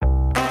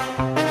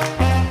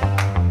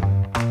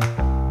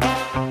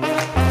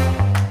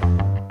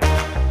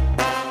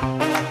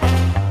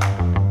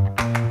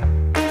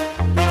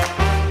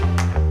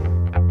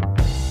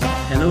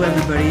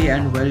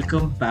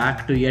welcome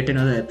back to yet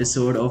another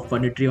episode of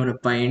Punditry on a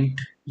Pint.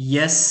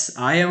 Yes,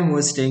 I am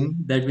hosting.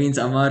 That means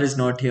Amar is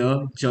not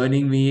here.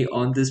 Joining me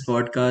on this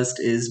podcast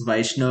is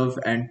Vaishnav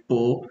and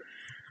Po.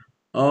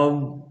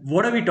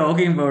 What are we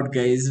talking about,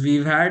 guys?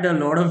 We've had a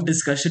lot of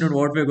discussion on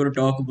what we're going to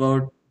talk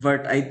about,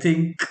 but I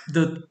think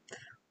the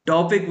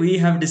topic we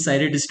have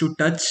decided is to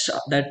touch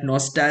that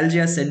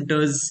nostalgia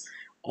centers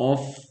of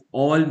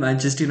all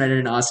Manchester United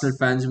and Arsenal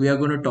fans. We are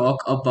going to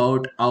talk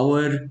about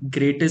our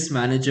greatest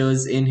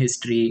managers in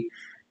history,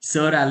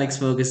 Sir Alex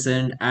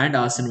Ferguson and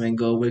Arsene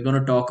Wenger. We're going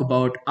to talk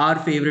about our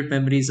favorite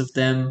memories of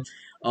them,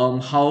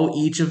 how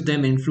each of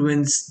them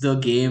influenced the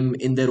game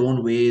in their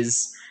own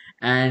ways,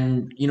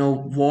 and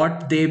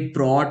what they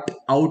brought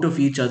out of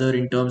each other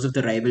in terms of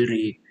the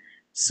rivalry.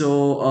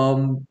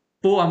 So,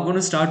 Po, I'm going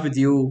to start with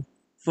you.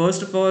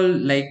 First of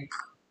all,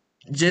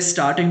 just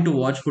starting to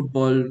watch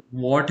football,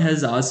 what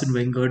has Arsene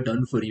Wenger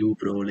done for you,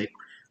 bro? Like,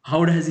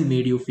 how has he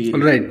made you feel?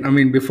 All right. I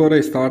mean, before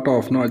I start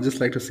off, no, I'd just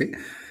like to say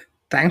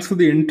thanks for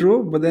the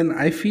intro. But then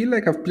I feel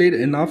like I've played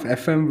enough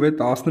FM with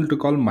Arsenal to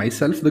call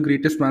myself the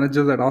greatest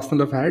manager that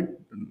Arsenal have had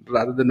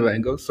rather than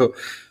Wenger. So,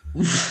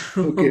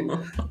 okay.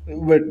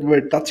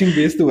 But touching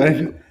base to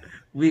Wenger.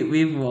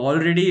 We've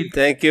already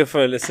Thank you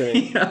for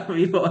listening. yeah,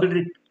 we've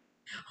already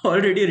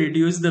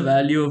reduced the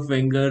value of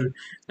Wenger.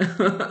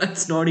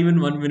 It's not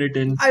even 1 minute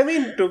in. I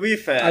mean, to be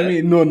fair, I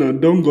mean, no,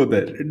 don't go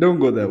there. Don't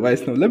go there. Why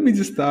now? Let me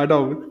just start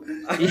off.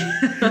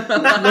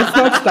 Let's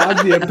not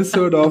start the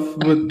episode off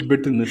with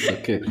bitterness,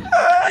 okay?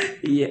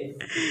 Yeah.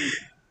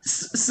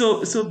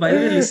 So by the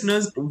way,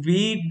 listeners,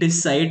 we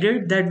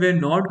decided that we're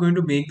not going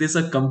to make this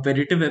a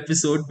competitive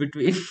episode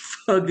between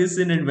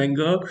Ferguson and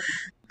Wenger.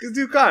 because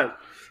you can't.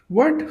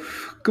 What?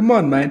 Come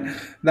on, man.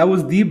 That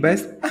was the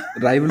best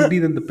rivalry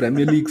that the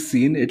Premier League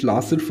seen. It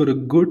lasted for a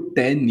good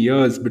 10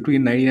 years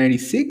between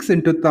 1996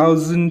 and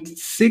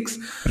 2006.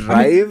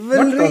 I mean,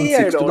 not Rivalry?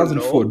 I 2006, don't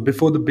 2004, know.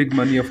 before the big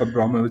money of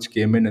Abramovich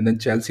came in and then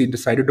Chelsea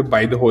decided to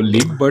buy the whole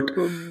league. But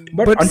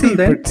But until see,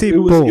 then, but see, it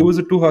was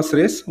Po, a two-horse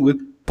race with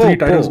Po, three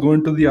titles Po.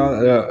 going to the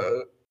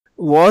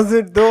Was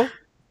it though?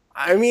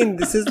 I mean,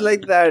 this is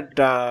like that.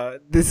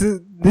 This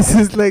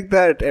is like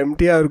that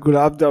MTR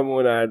Gulab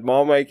Jamun ad.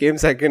 Mom, I came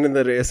second in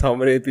the race. How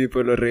many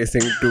people are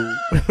racing too?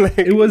 Like,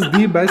 it was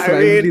the best I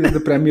rivalry mean- that the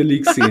Premier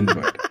League seen.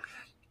 But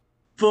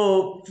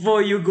Po,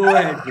 you go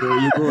ahead, bro.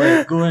 You go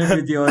ahead. Go ahead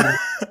with your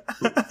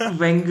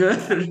Wenger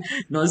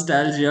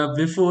nostalgia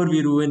before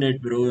we ruin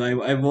it, bro.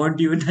 I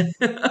want you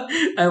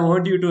I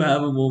want you to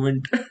have a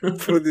moment.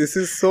 Bro, this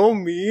is so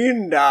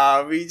mean.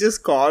 We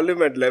just call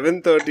him at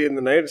 11:30 in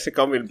the night. Say,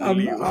 come, we'll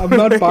bully you. I'm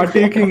not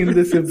partaking in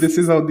this if this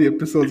is how the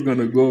episode's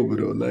gonna go,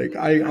 bro. Like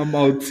I'm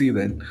out. See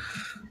then.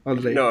 All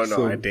right. No,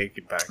 so, I take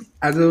it back.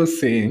 as I was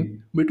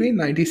saying, between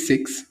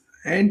 96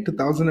 and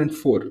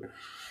 2004,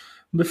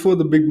 before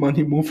the big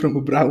money move from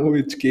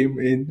Abramovich came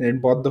in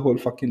and bought the whole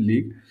fucking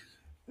league,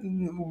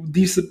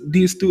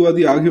 these two are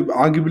the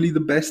arguably the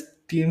best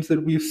teams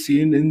that we've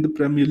seen in the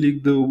Premier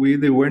League. The way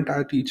they went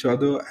at each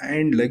other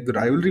and like the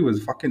rivalry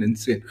was fucking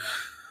insane.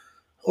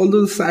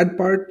 Although the sad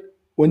part,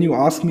 when you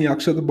ask me,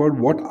 Akshat, about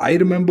what I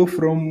remember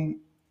from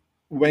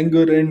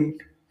Wenger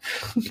and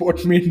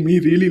what made me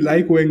really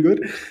like Wenger,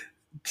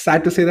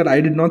 sad to say that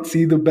I did not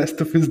see the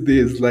best of his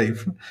days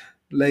live.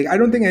 Like I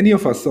don't think any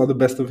of us saw the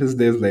best of his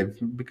days live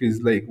because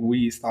like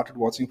we started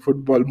watching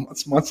football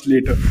much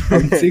later,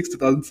 2006,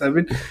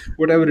 2007,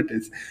 whatever it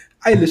is.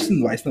 I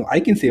listen, Vice now. I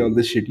can say all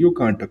this shit. You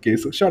can't, okay?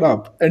 So shut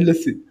up and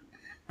listen.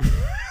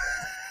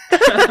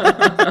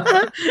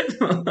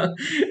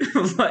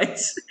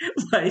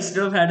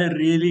 Vaishnav had a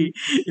really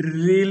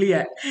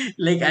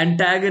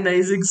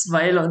antagonizing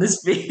smile on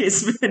his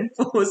face when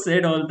Po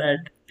said all that.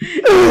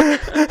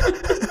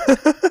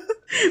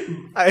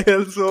 I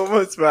held so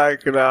much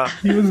back now.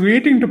 He was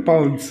waiting to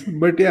pounce.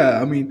 But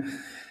yeah, I mean,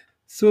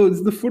 so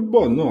it's the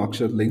football, no,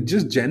 Akshat. Like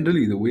just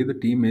generally the way the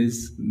team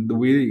is, the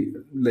way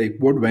like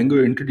what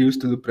Wenger introduced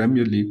to the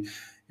Premier League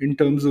in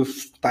terms of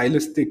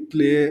stylistic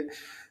play,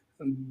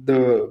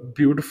 the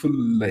beautiful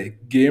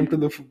like game to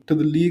the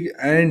league,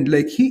 and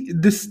like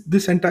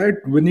this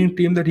entire winning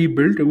team that he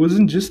built, it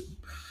wasn't just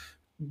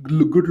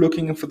good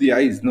looking for the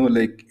eyes. No,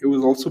 like it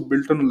was also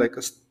built on like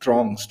a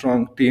strong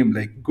team,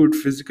 like good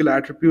physical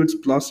attributes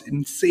plus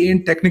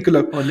insane technical.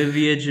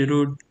 Olivier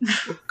Giroud.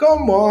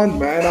 Come on,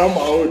 man, I'm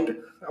out.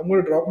 I'm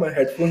gonna drop my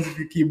headphones if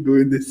you keep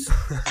doing this.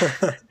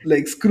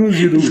 Like screw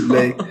Giroud.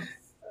 Like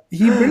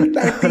he built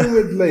that team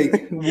with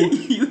like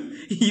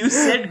You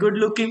said good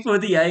looking for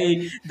the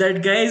eye.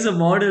 That guy is a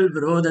model,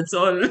 bro. That's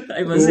all.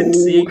 I wasn't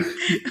saying.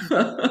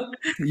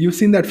 you've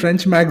seen that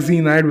French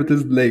magazine ad with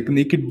his like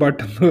naked butt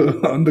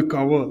on the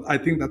cover. I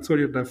think that's what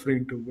you're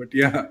referring to. But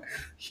yeah,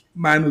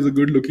 man was a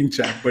good looking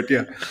chap. But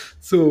yeah,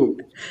 so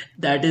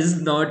That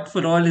is not,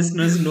 for all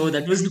listeners, no,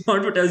 that was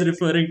not what I was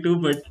referring to,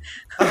 but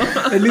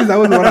at least that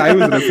was what I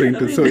was referring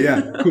to. So yeah,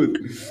 cool.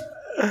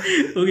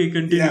 okay,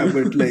 continue. Yeah,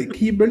 but like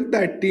he built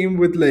that team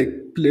with like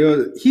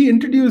players. He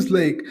introduced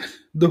like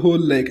the whole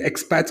like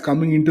expats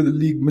coming into the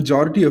league.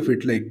 Majority of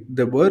it, like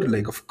there were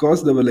of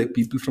course there were like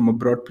people from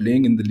abroad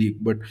playing in the league,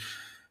 but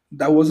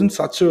that wasn't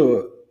such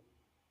a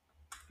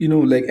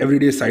like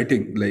everyday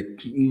sighting. Like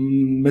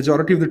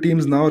majority of the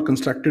teams now are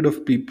constructed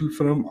of people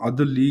from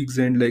other leagues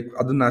and like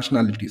other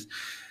nationalities.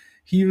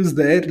 He was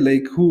there,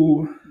 like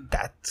who.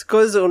 That's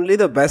because only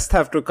the best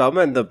have to come,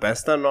 and the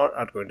best are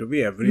going to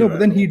be No, but everywhere.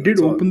 then he No, did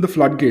that's all. open the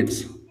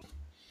floodgates.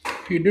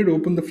 He did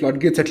open the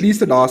floodgates, at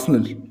least at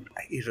Arsenal.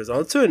 It was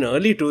also in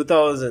early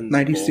 2000s, Bo.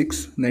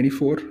 96,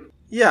 94.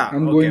 Yeah,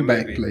 I'm okay, going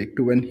back maybe. like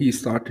to when he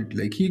started.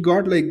 Like he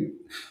got like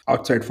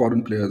outside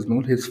foreign players.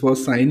 No, his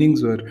first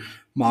signings were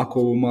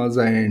Marco Overmars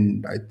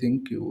and I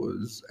think it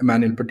was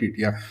Emmanuel Petit.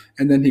 Yeah,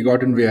 and then he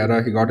got in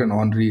Vieira, he got in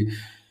Henry,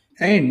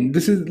 and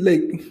this is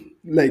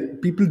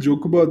like people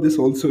joke about this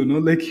also.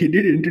 Like he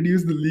did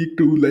introduce the league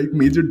to like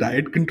major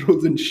diet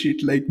controls and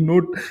shit. Like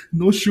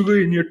no sugar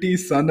in your tea,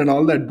 son, and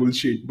all that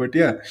bullshit. But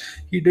yeah,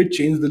 he did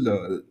change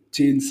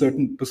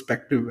certain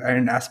perspective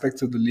and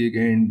aspects of the league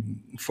and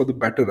for the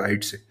better,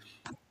 I'd say.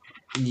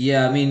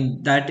 Yeah, I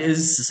mean that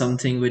is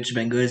something which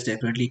Wenger is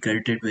definitely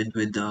credited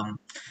with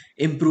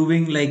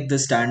improving like the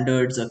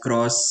standards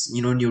across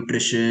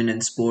nutrition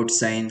and sports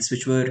science,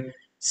 which were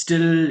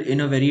still in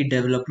a very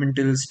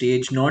developmental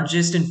stage, not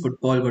just in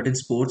football but in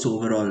sports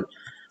overall.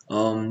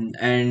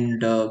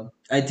 And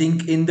I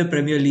think in the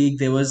Premier League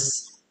there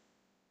was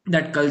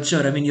that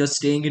culture. I mean, you're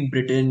staying in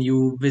Britain,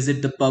 you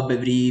visit the pub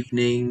every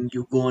evening,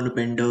 you go on a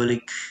bender,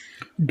 like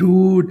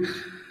Dude,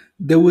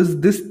 there was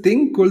this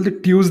thing called the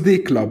Tuesday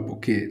Club.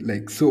 Okay,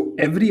 like so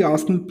every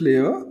Arsenal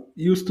player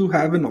used to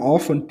have an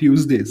off on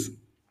Tuesdays,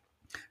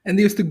 and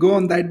they used to go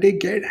on that day,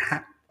 get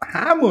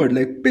hammered,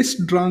 like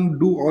pissed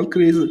drunk, do all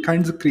crazy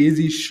kinds of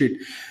crazy shit.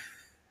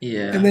 And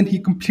yeah. then he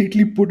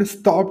completely put a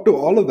stop to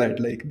all of that.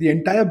 Like the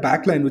entire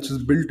backline, which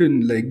was built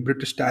in like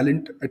British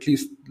talent, at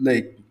least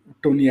like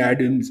Tony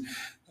Adams,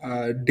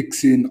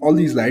 Dixon, all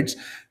these lads,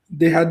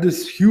 they had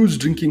this huge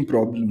drinking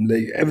problem.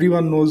 Like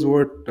everyone knows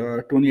what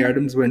Tony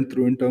Adams went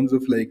through in terms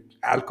of like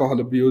alcohol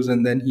abuse,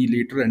 and then he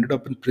later ended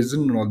up in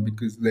prison and all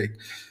because like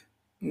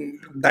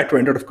that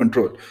went out of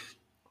control.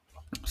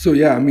 So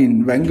yeah, I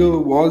mean, Wenger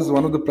was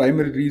one of the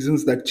primary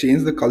reasons that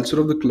changed the culture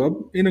of the club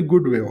in a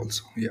good way.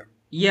 Also, yeah.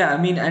 Yeah,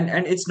 I mean, and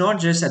it's not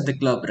just at the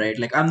club, right?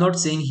 Like, I'm not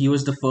saying he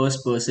was the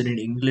first person in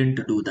England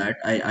to do that.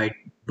 I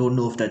don't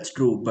know if that's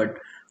true, but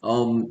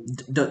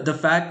the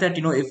fact that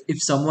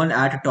if someone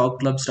at a top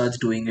club starts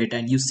doing it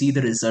and you see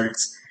the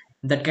results,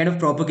 that kind of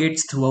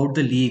propagates throughout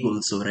the league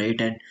also,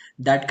 right? And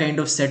that kind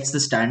of sets the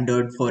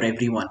standard for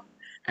everyone.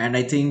 And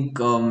I think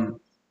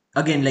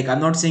again, like I'm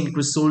not saying it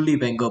was solely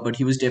Wenger, but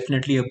he was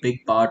definitely a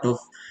big part of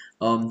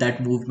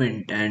that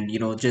movement, and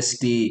just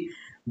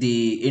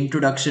the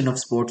introduction of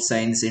sports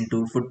science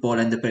into football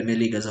and the Premier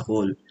League as a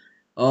whole.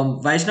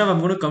 Vaishnav, I'm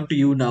going to come to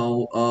you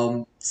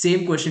now.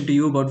 Same question to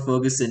you about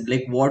Ferguson.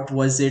 Like, what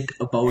was it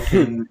about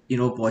him,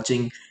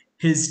 watching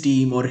his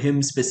team or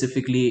him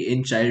specifically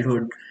in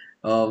childhood,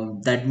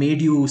 that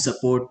made you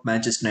support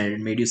Manchester United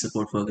and made you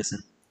support Ferguson?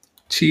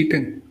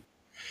 Cheating.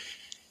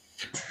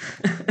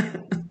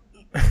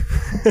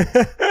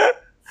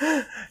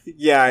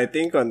 Yeah, I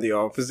think on the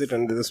opposite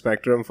end of the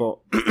spectrum for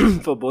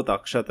for both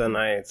Akshat and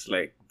I, it's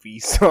like we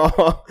saw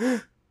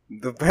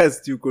the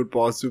best you could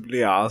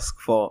possibly ask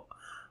for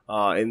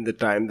in the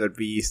time that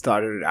we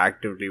started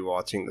actively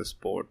watching the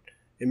sport.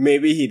 And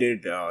maybe he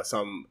did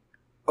some.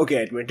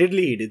 Okay,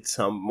 admittedly, he did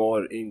some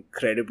more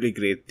incredibly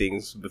great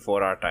things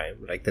before our time,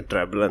 like the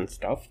treble and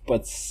stuff.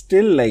 But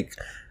still, like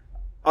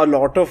a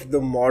lot of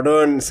the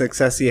modern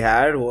success he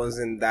had was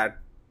in that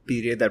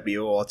period that we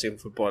were watching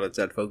football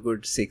itself for a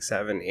good 6,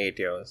 7, 8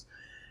 years.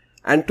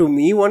 And to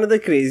me, one of the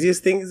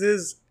craziest things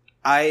is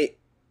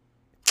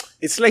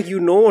it's like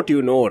what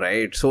you know,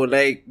 right? So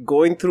like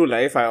going through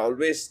life, I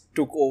always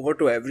took over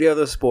to every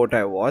other sport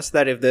I watched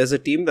that if there's a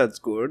team that's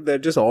good, they're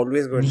just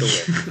always going to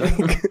win.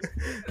 Like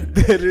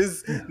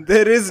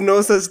there is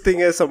no such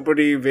thing as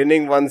somebody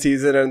winning one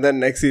season and then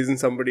next season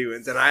somebody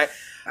wins. And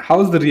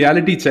How's the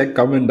reality check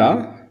coming,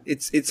 da?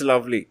 it's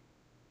lovely.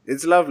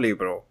 It's lovely,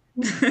 bro.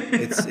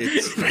 It's very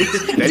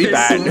Just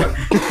bad. so-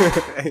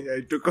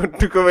 I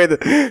took away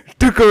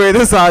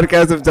the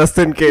sarcasm just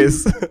in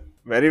case.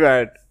 Very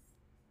bad.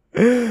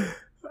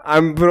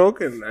 I'm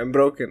broken.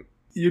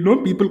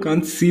 People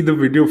can't see the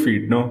video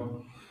feed,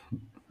 no?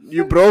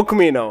 You broke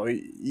me now.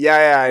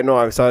 Yeah, I know.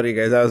 I'm sorry,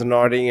 guys. I was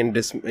nodding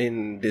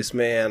in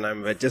dismay, and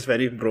I'm just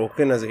very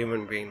broken as a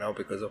human being now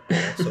because of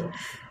Poe. So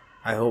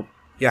I hope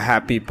you're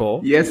happy,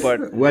 Poe. Yes,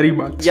 But very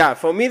much. yeah,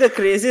 for me, the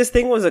craziest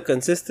thing was the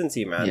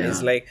consistency, man. Yeah.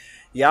 It's like,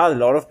 yeah, a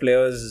lot of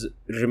players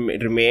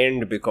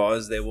remained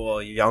because they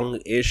were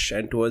young-ish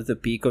and towards the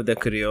peak of their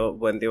career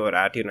when they were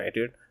at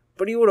United.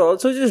 But you would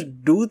also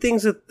just do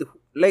things with,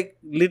 like,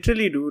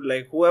 literally do,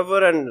 like,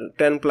 whoever and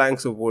 10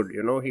 planks of wood,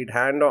 he'd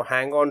hang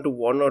on to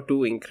one or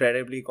two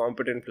incredibly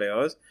competent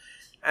players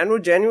and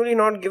would genuinely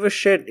not give a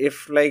shit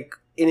if, like,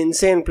 an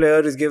insane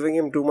player is giving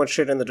him too much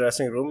shit in the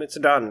dressing room. It's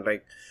done.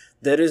 Like,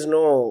 there is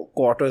no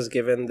quarters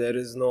given. There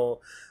is no,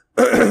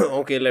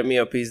 okay, let me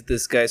appease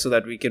this guy so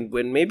that we can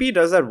win. Maybe he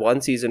does that one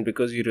season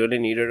because you really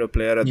needed a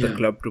player at the Yeah.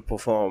 club to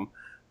perform.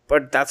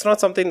 But that's not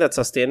something that's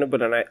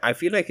sustainable. And I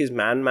feel like his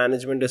man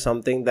management is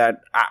something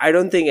that I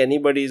don't think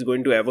anybody is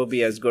going to ever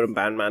be as good a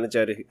man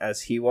manager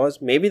as he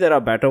was. Maybe there are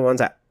better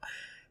ones.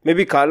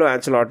 Maybe Carlo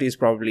Ancelotti is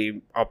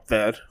probably up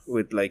there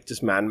with like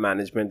just man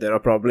management. There are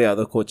probably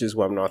other coaches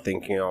who I'm not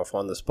thinking of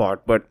on the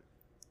spot. But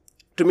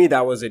to me,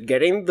 that was it.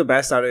 Getting the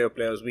best out of your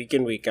players week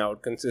in, week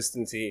out,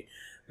 consistency,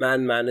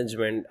 man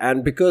management.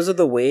 And because of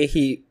the way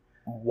he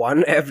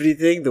won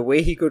everything, the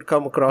way he could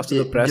come across to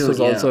the press was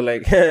also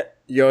like,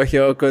 you're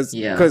here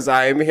because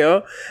I'm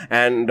here.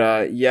 And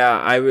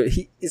I will.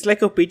 It's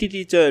like a PT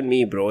teacher and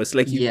me, bro. It's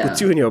like he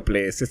puts you in your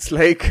place. It's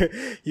like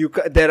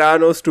there are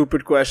no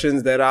stupid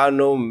questions. There are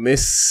no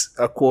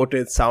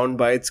misquoted sound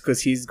bites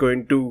because he's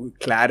going to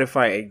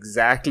clarify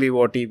exactly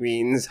what he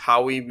means,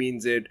 how he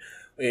means it,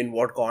 in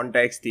what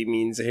context he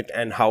means it,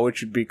 and how it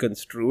should be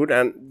construed.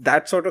 And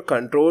that sort of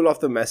control of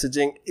the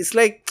messaging, it's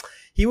like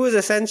he was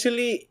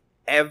essentially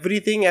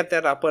everything at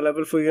that upper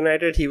level for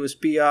United. He was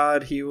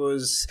PR, he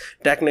was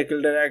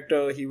technical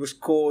director, he was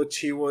coach,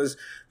 he was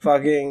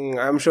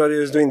I'm sure he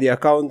was doing the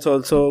accounts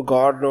also,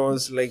 God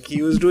knows. Like,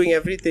 he was doing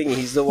everything.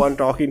 He's the one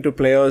talking to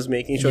players,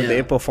 making sure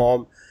they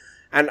perform.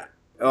 And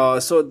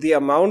so the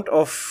amount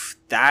of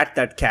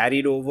that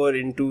carried over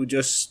into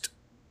just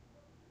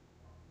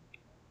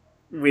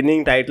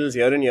winning titles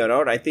year in, year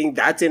out, I think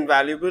that's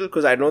invaluable,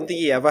 because I don't think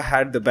he ever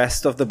had the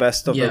best of the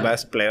best of the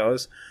best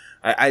players.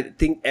 I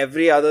think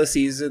every other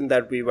season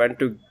that we went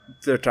to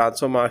the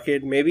transfer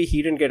market, maybe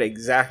he didn't get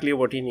exactly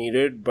what he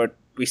needed, but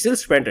we still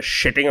spent a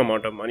shitting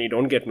amount of money.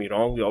 Don't get me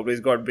wrong. We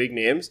always got big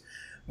names.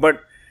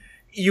 But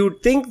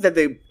you'd think that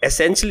they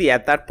essentially,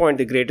 at that point,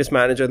 the greatest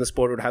manager in the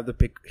sport would have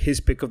his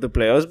pick of the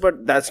players,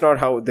 but that's not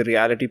how the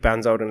reality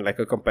pans out in like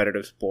a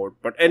competitive sport.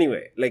 But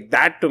anyway, like,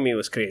 that to me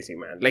was crazy,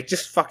 man. Like,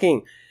 just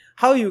fucking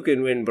how you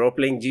can win, bro,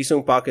 playing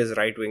Jisung Park as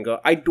right winger.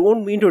 I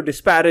don't mean to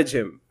disparage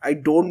him. I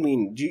don't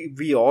mean...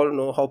 we all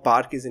know how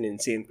Park is an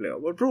insane player.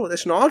 But, bro,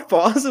 that's not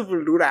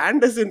possible, dude.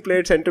 Anderson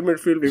played centre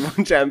midfield. We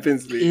won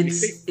Champions League.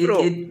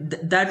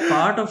 That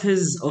part of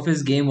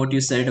his game, what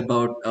you said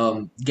about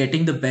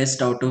getting the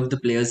best out of the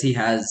players he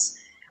has,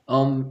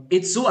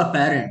 it's so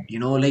apparent,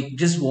 like,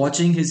 just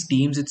watching his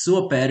teams, it's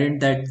so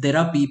apparent that there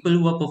are people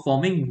who are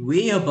performing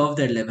way above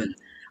their level.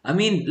 I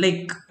mean,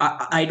 like,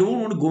 I don't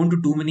want to go into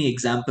too many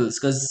examples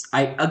because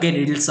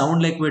it'll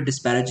sound like we're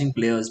disparaging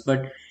players,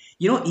 but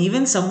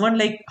even someone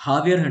like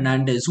Javier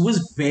Hernandez, who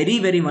was very,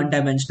 very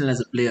one-dimensional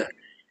as a player,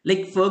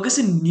 like,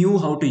 Ferguson knew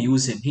how to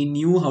use him. He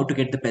knew how to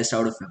get the best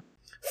out of him.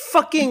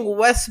 Fucking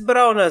Wes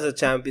Brown has a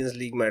Champions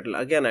League medal.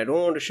 Again, I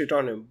don't want to shit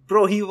on him.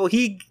 Bro,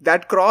 he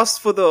that cross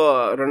for the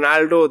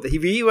Ronaldo,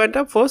 he went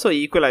up first or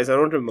equalized? I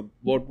don't remember.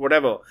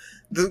 Whatever.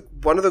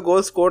 One of the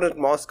goals scored at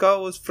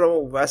Moscow was from a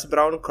Wes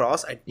Brown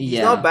cross.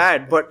 It's not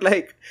bad, but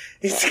like,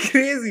 it's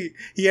crazy.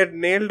 He had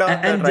nailed down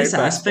that and right this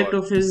aspect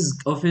spot.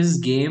 of his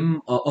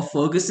game, of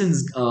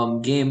Ferguson's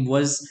game,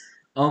 was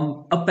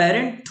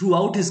apparent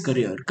throughout his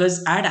career,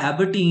 because at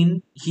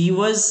Aberdeen he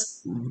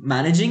was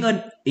managing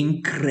an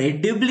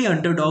incredibly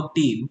underdog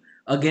team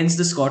against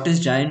the Scottish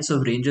giants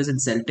of Rangers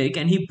and Celtic,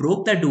 and he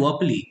broke that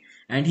duopoly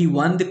and he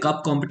won the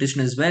cup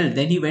competition as well.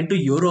 Then he went to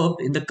Europe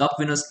in the Cup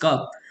Winners'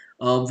 Cup,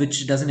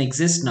 which doesn't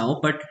exist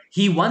now, but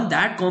he won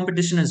that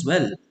competition as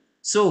well.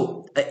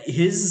 So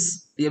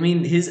his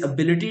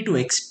ability to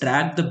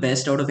extract the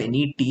best out of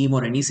any team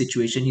or any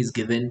situation he's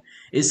given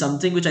is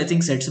something which I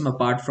think sets him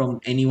apart from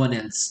anyone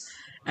else.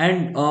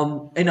 And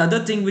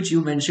another thing which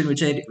you mentioned,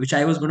 which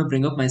I was going to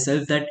bring up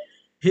myself, that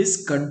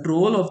his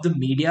control of the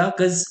media,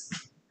 because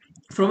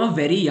from a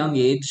very young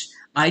age,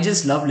 I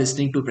just love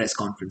listening to press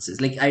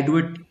conferences. Like, I do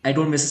it. I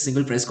don't miss a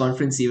single press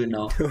conference even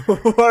now.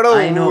 What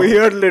a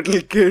weird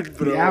little kid,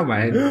 bro. Yeah,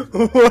 man.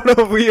 What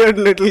a weird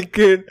little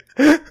kid.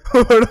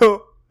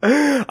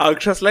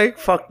 Aksha's like,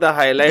 fuck the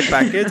highlight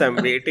package. I'm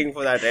waiting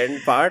for that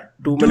end part.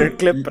 2-minute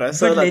clip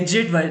presser. But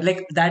legit,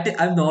 like, that,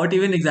 I'm not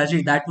even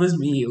exaggerating. That was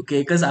me,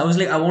 okay? Because I was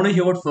like, I want to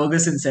hear what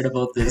Ferguson said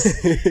about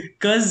this.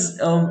 Because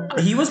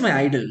he was my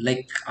idol.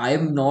 Like,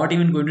 I'm not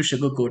even going to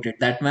sugarcoat it.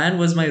 That man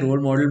was my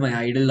role model, my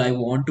idol. I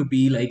want to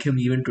be like him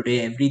even today.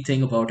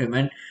 Everything about him.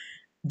 And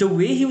the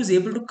way he was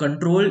able to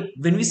control,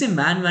 when we say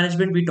man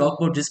management, we talk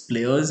about just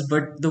players,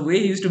 but the way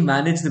he used to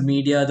manage the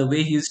media, the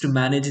way he used to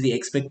manage the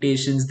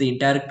expectations, the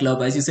entire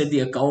club, as you said, the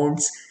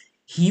accounts,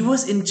 he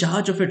was in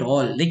charge of it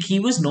all. Like,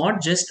 he was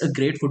not just a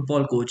great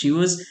football coach, he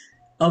was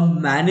a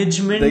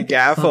management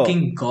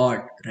fucking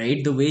god,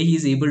 right? The way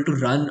he's able to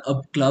run a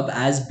club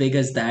as big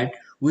as that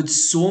with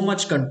so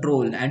much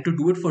control and to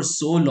do it for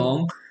so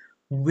long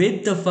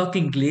with the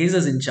fucking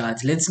Glazers in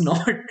charge. Let's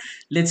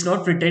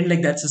not pretend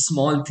like that's a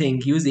small thing.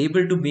 He was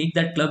able to make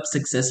that club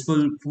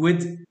successful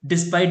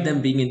despite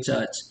them being in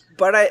charge.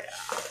 But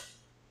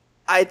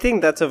I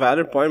think that's a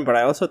valid point, but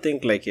I also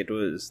think like it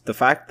was the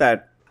fact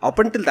that up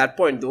until that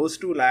point, those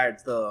two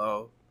lads,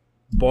 the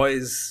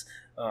boys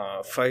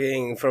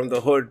fucking from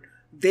the hood,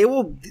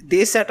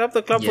 they set up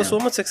the club for so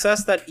much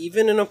success that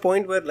even in a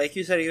point where, like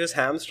you said, he was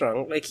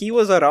hamstrung, like, he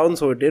was around,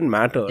 so it didn't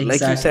matter. Exactly.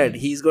 Like you said,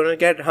 he's gonna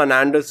get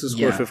Hernandez to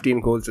score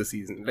 15 goals a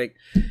season. Like,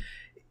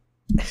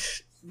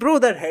 Bro,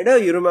 that header,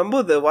 you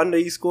remember the one where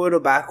he scored a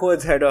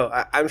backwards header?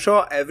 I'm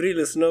sure every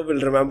listener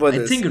will remember I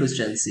this. think it was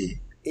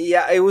Chelsea.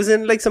 Yeah, it was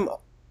in like some.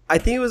 I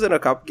think it was in a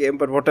cup game,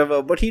 but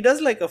whatever. But he does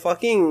like a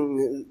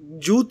fucking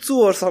jutsu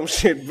or some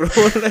shit, bro.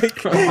 Like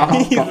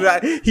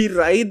he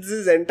rides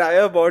his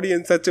entire body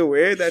in such a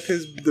way that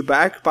the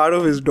back part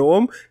of his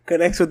dome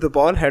connects with the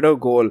ball, header,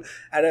 goal.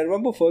 And I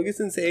remember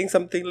Ferguson saying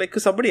something like,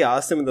 because somebody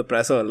asked him in the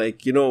presser,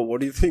 like,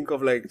 what do you think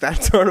of like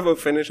that sort of a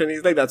finish? And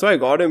he's like, that's why I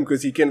got him,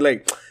 because he can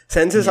like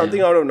senses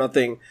something out of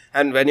nothing.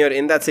 And when you're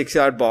in that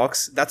 6-yard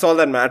box, that's all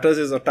that matters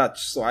is a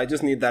touch. So I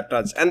just need that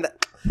touch. And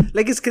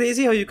like, it's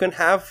crazy how you can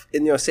have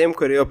in your same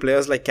career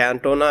players like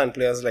Cantona and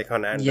players like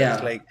Hernandez.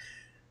 Yeah. Like,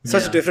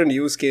 such different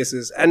use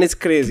cases. And it's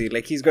crazy.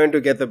 Like, he's going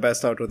to get the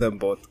best out of them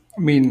both.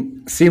 I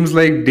mean, seems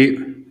like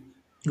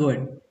Go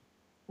ahead.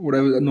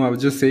 I was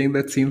just saying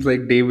that seems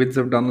like Davids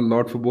have done a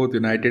lot for both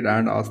United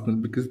and Arsenal,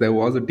 because there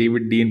was a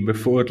David Dean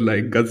before,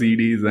 like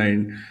Gazidis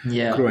and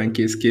Yeah.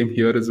 Kroenkes came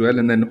here as well,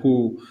 and then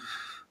who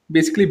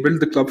basically built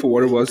the club for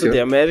what it was So here.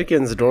 the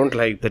Americans don't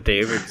like the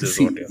Davids, is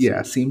what you're saying.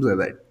 Yeah, seems like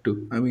that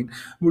too. I mean,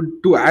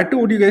 to add to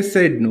what you guys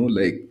said, no,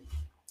 like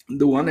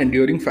the one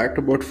enduring fact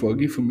about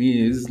Fergie for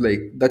me is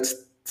like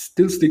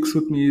still sticks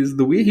with me is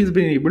the way he's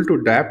been able to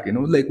adapt.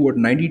 Like what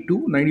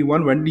 92,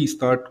 91. When did he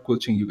start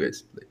coaching you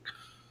guys? Like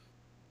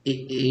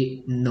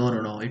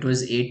No. It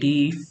was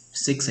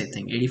 86, I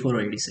think. 84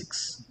 or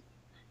 86.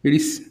 it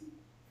is.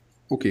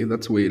 Okay,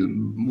 that's way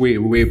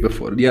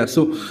before. Yeah,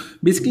 so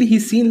basically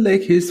he's seen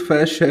like his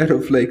fair share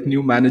of like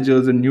new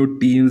managers and new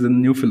teams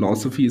and new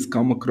philosophies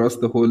come across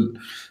the whole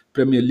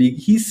Premier League.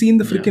 He's seen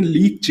the Yeah. freaking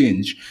league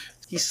change.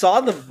 He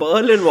saw the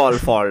Berlin Wall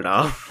fall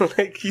down.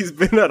 Like, he's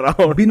been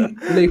around. Been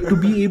like to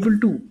be able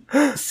to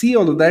see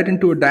all of that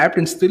and to adapt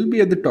and still be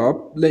at the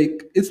top,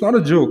 like it's not a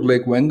joke.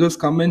 Like Wenger's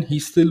come in, he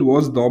still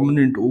was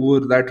dominant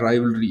over that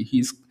rivalry.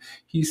 He's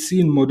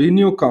seen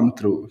Mourinho come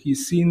through.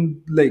 He's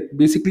seen like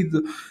basically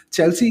the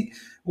Chelsea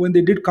when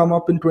they did come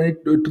up in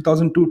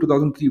 2002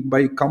 2003.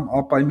 By come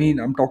up I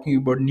mean I'm talking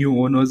about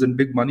new owners and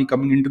big money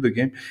coming into the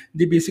game.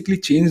 They basically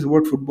changed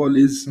what football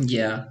is.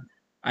 Yeah.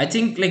 I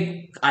think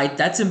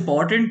that's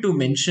important to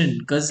mention,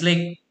 because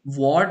like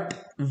what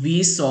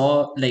we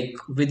saw like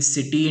with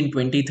City in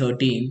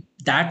 2013,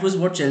 that was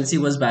what Chelsea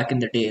was back in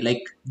the day.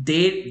 Like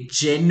they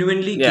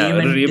genuinely Yeah, came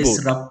and reboot.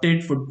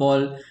 disrupted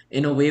football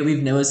in a way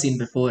we've never seen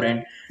before.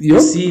 And to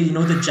Yup. see,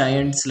 the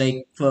giants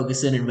like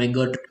Ferguson and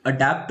Wenger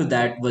adapt to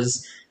that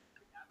was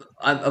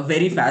a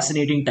very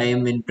fascinating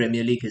time in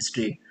Premier League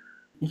history.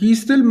 He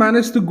still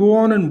managed to go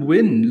on and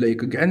win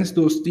like against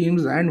those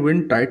teams and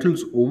win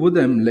titles over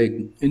them, like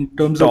in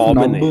terms of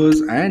Dominate.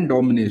 numbers and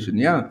domination.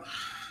 Yeah,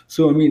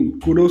 so I mean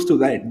kudos to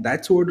that.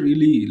 That's what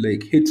really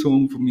like hits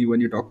home for me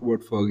when you talk about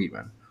Fergie,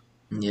 man.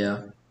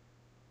 Yeah.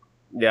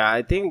 Yeah,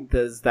 I think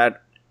there's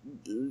that.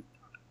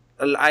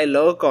 I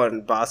lurk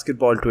on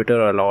basketball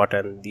Twitter a lot,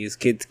 and these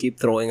kids keep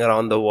throwing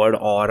around the word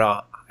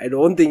aura. I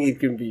don't think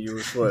it can be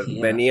used for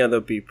Yeah. many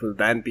other people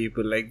than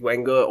people like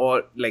Wenger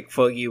or like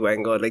Fergie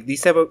Wenger. Like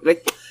these type of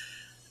like.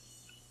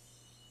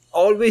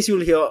 Always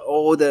you'll hear,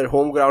 oh, their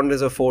home ground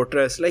is a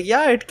fortress. Like,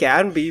 yeah, it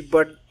can be,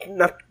 but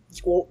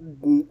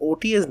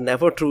OT has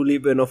never truly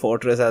been a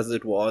fortress as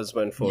it was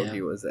when Fergie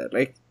Yeah. was there.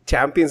 Like,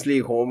 Champions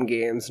League home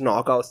games,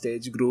 knockout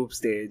stage, group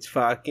stage,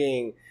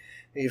 fucking.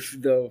 If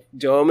the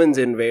Germans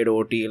invade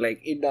OT,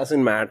 like, it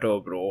doesn't matter,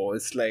 bro.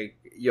 It's like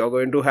you're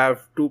going to have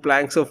 2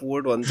 planks of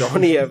wood, one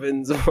Johnny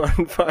Evans,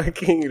 one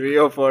fucking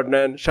Rio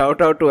Ferdinand.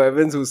 Shout out to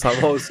Evans, who's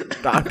somehow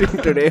starting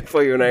today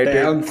for United.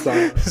 Damn,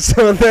 son.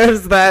 So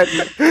there's that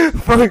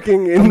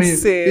fucking insane. I mean,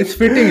 it's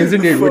fitting,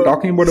 isn't it? We're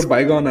talking about a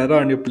bygone era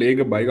and you're playing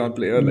a bygone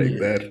player like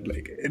there,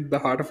 like in the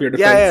heart of your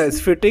defense. Yeah,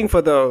 it's fitting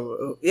for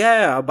the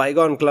a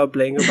bygone club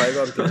playing a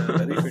bygone club.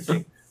 Very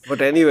fitting.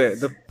 But anyway,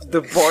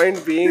 the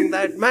point being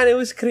that, man, it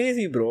was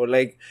crazy, bro.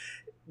 Like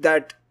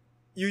that.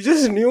 You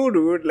just knew,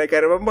 dude. Like, I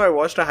remember I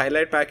watched a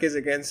highlight package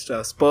against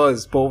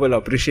Spurs. Po will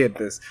appreciate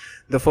this.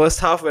 The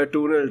first half were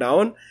 2-0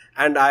 down,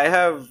 and I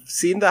have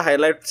seen the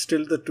highlight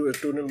still the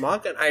 2-0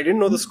 mark, and I didn't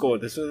know the score.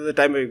 This was the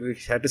time we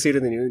had to see it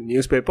in the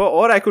newspaper,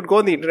 or I could go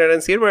on the internet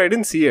and see it, but I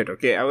didn't see it,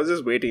 okay? I was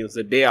just waiting. It was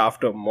the day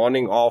after,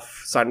 morning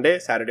off, Sunday,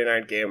 Saturday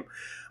night game.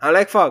 I'm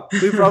like, fuck,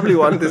 we probably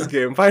won this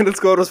game. Final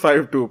score was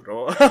 5-2,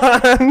 bro.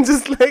 I'm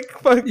just like,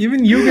 fuck.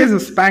 Even you guys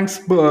have spanked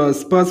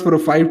Spurs for a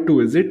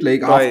 5-2, is it?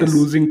 Like Twice. after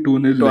losing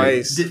 2-0.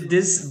 Twice.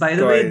 This, by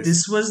the way, Twice.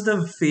 this was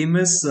the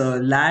famous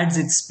lads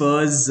at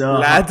Spurs.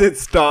 Lads,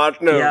 it's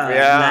Tottenham. yeah,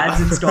 Yeah. lads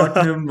at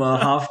Tottenham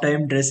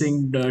halftime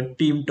dressing room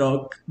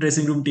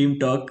team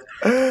talk.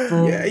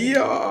 I'm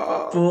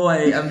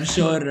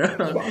sure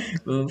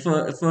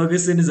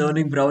Ferguson is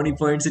earning brownie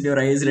points in your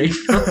eyes right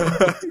now.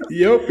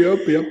 Yep.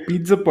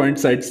 Pizza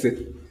points, I'd say.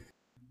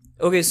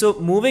 Okay, so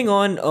moving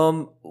on,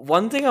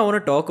 one thing I want to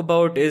talk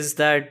about is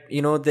that,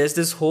 there's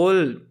this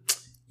whole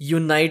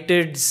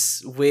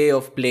United's way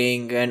of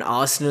playing and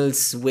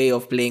Arsenal's way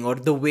of playing, or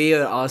the way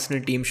an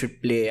Arsenal team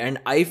should play. And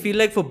I feel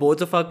like for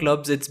both of our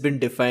clubs, it's been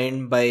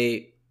defined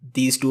by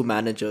these two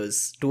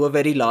managers to a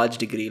very large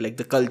degree, like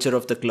the culture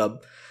of the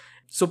club.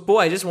 So Poe,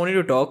 I just wanted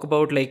to talk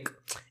about, like,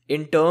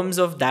 in terms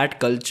of that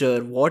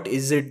culture, what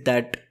is it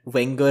that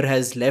Wenger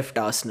has left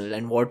Arsenal,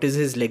 and what is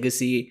his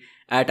legacy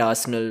at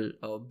Arsenal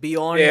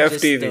beyond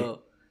just AFTV.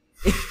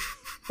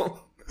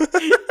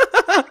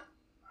 the.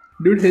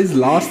 Dude, his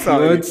last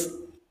Sorry. words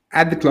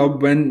at the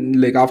club when,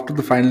 like, after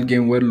the final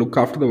game were look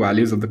after the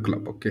values of the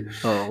club. Okay.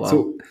 Oh wow.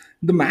 So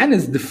the man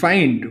has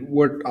defined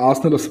what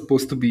Arsenal are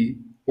supposed to be,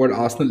 what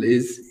Arsenal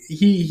is.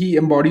 He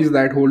embodies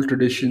that whole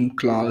tradition,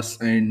 class,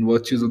 and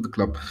virtues of the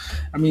club.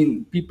 I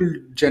mean, people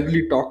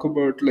generally talk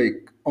about,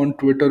 like, on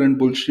Twitter and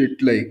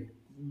bullshit, like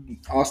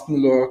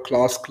Arsenal or a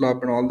class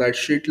club and all that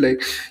shit.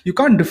 Like, you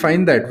can't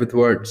define that with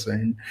words.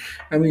 And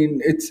I mean,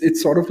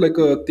 it's sort of like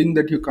a thing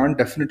that you can't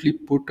definitely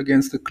put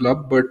against the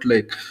club. But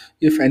like,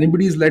 if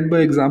anybody is led by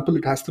example,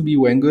 it has to be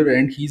Wenger,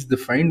 and he's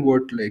defined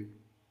what, like,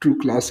 true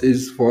class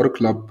is for a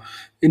club,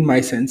 in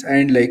my sense.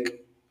 And like,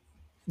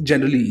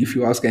 generally, if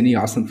you ask any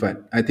Arsenal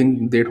fan, I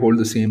think they'd hold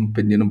the same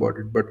opinion about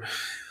it. But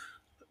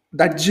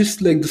that's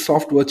just like the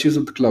soft virtues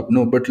of the club.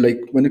 No, but like,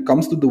 when it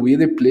comes to the way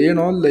they play and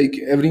all, like,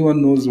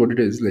 everyone knows what it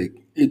is. Like,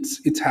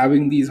 it's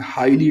having these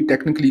highly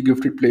technically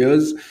gifted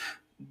players,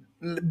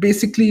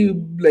 basically,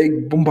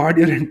 like, bombard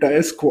your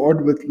entire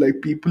squad with,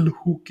 like, people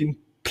who can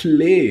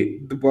play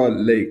the ball.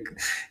 Like,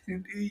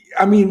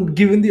 I mean,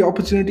 given the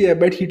opportunity, I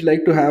bet he'd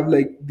like to have,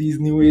 like, these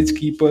new age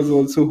keepers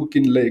also who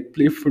can, like,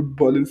 play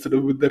football instead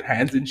of with their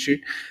hands and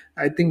shit.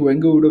 I think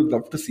Wenger would have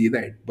loved to see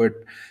that. But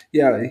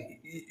yeah,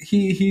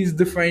 he's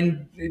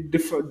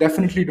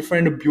definitely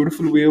defined a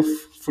beautiful way of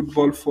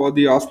football for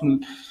the Arsenal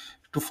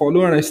to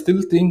follow. And I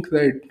still think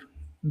that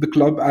the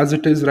club as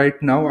it is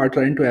right now are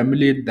trying to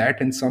emulate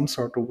that in some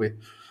sort of way.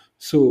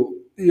 So,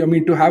 I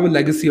mean, to have a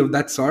legacy of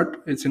that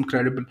sort, it's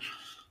incredible.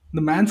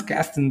 The man's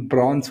cast in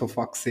bronze, for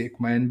fuck's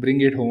sake, man.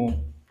 Bring it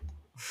home.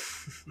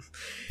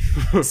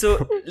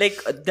 So, like,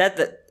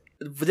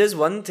 there's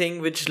one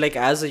thing which, like,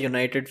 as a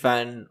United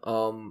fan,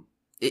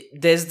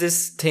 there's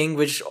this thing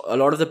which a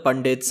lot of the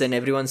pundits and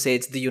everyone say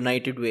it's the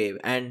United way,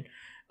 and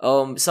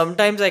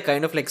sometimes I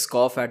kind of like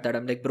scoff at that.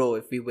 I'm like, bro,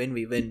 if we win,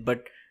 we win.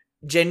 But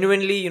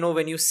genuinely,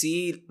 when you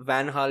see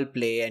Van Gaal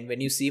play and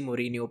when you see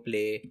Mourinho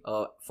play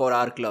for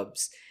our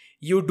clubs,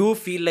 you do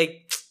feel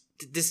like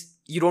this.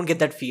 You don't get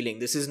that feeling.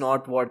 This is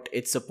not what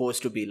it's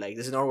supposed to be like.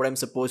 This is not what I'm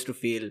supposed to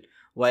feel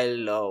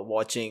while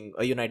watching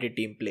a United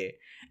team play.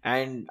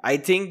 And I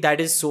think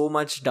that is so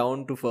much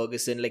down to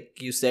Ferguson.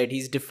 Like you said,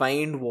 he's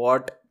defined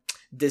what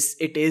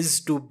it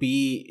is to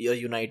be a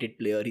United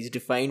player. He's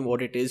defined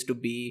what it is to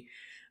be,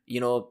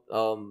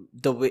 the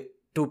way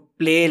to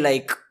play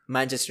like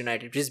Manchester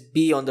United. Just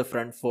be on the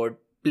front foot,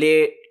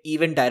 play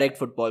even direct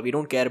football. We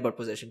don't care about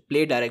possession.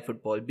 Play direct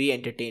football. Be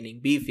entertaining.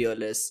 Be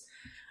fearless.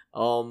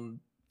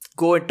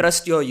 Go and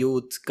trust your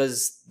youth,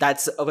 because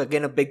that's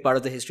again a big part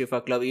of the history of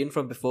our club, even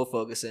from before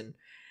Ferguson.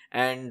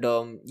 And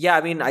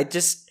I mean,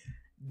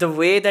 the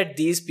way that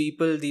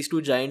these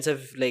two giants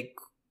have, like,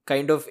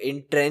 kind of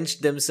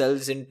entrenched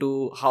themselves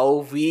into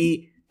how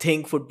we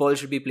think football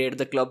should be played at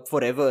the club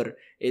forever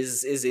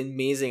is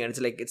amazing. And it's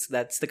like,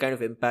 that's the kind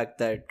of impact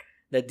that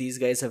these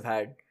guys have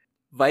had.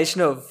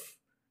 Vaishnav,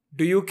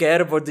 do you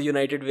care about the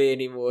United way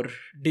anymore?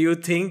 Do you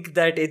think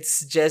that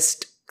it's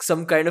just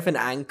some kind of an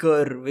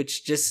anchor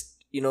which just,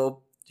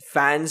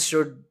 fans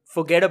should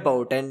forget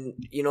about?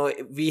 And,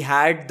 we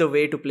had the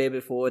way to play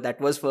before, that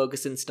was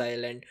Ferguson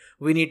style, and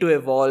we need to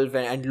evolve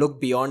and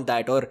look beyond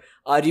that? Or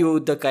are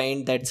you the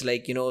kind that's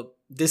like,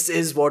 this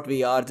is what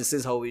we are, this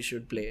is how we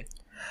should play?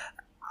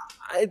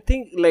 I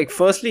think, like,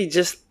 firstly,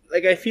 just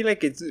like, I feel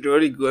like it's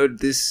really good.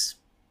 This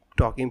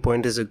talking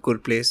point is a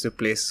good place to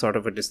place sort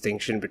of a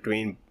distinction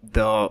between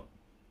the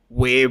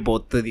way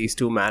both of these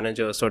two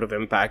managers sort of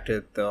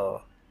impacted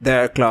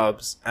their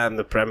clubs and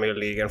the Premier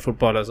League and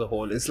football as a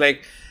whole. It's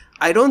like,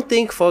 I don't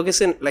think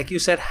Ferguson, like you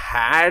said,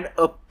 had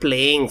a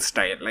playing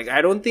style. Like,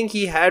 I don't think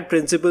he had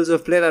principles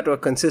of play that were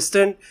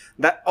consistent,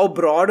 or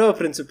broader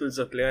principles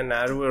of play and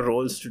narrower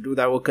roles to do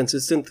that were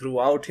consistent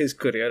throughout his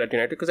career at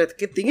United. Because I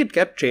think it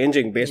kept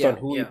changing based on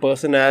who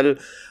personnel,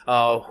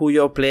 who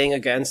you're playing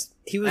against.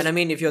 And I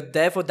mean, if you're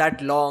there for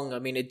that long, I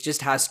mean, it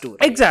just has to.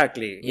 Right?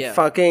 Exactly. Yeah.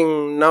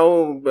 Fucking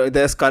now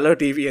there's color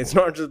TV. It's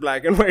not just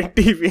black and white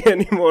TV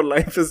anymore.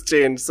 Life has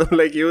changed. So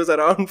like, he was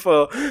around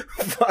for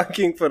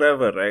fucking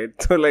forever, right?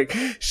 So like,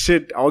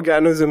 shit,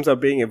 organisms are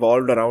being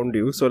evolved around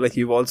you. So like,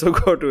 you've also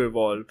got to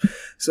evolve.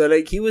 So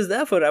like, he was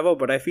there forever.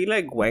 But I feel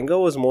like Wenger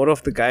was more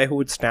of the guy who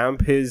would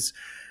stamp his...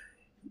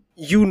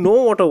 You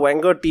know what a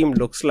Wenger team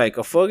looks like.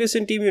 A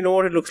Ferguson team, you know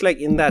what it looks like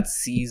in that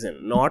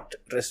season. Not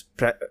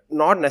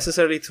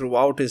necessarily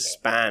throughout his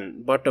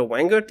span. But a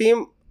Wenger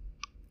team,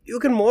 you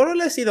can more or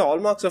less see the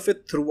hallmarks of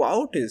it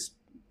throughout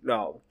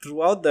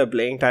the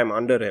playing time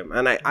under him.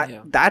 And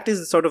that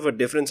is sort of a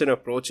difference in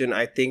approach. And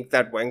I think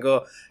that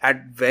Wenger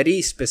had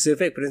very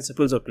specific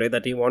principles of play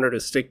that he wanted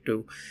to stick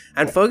to.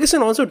 And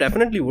Ferguson also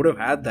definitely would have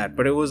had that.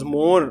 But it was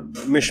more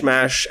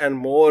mishmash and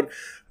more...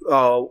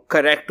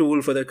 correct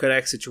tool for the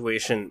correct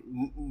situation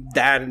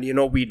than,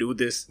 we do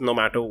this no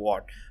matter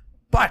what.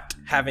 But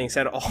having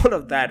said all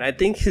of that, I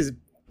think his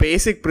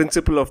basic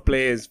principle of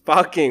play is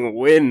fucking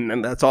win,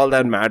 and that's all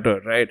that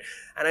mattered, right?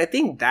 And I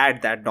think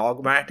that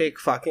dogmatic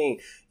fucking,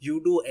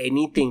 you do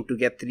anything to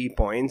get 3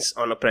 points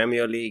on a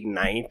Premier League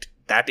night.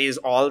 That is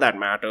all that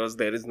matters.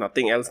 There is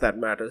nothing else that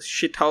matters.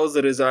 Shit, how's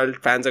the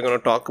result? Fans are gonna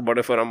talk about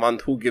it for a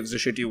month. Who gives a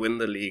shit? You win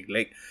the league.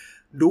 Like,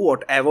 do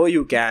whatever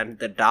you can.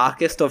 The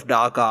darkest of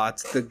dark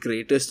arts, the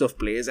greatest of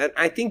plays. And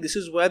I think this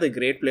is where the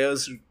great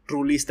players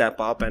truly step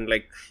up. And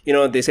like,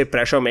 they say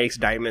pressure makes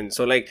diamonds.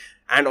 So like,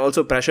 and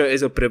also pressure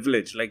is a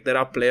privilege. Like, there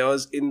are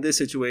players in this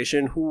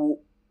situation who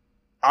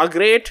are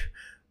great,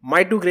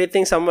 might do great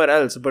things somewhere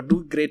else, but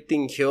do great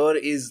thing here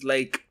is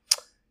like,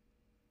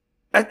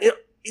 and,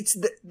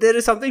 there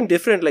is something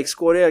different, like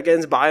scoring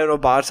against Bayern or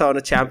Barca on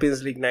a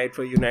Champions League night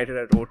for United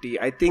at OT.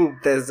 I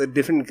think there's a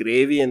different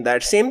gravy in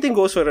that. Same thing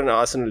goes for an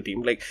Arsenal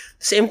team. Like,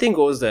 same thing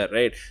goes there,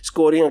 right?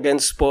 Scoring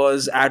against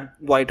Spurs at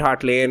White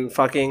Hart Lane,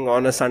 fucking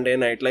on a Sunday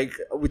night, like,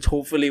 which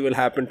hopefully will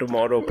happen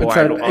tomorrow.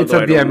 It's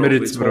at the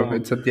Emirates, bro.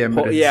 It's at the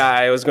Emirates. Yeah,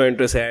 I was going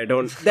to say, I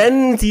don't.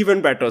 Then it's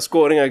even better,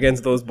 scoring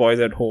against those boys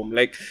at home.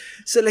 Like,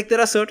 so like,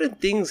 there are certain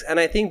things, and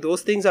I think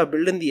those things are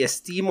built in the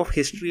esteem of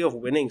history of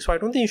winning. So I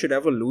don't think you should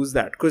ever lose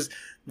that, because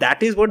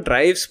that is what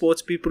drives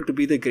sports people to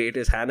be the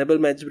greatest. Hannibal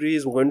Mejbri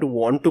is going to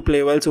want to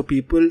play well, so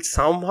people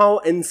somehow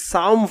in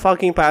some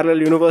fucking parallel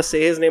universe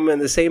say his name in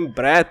the same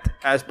breath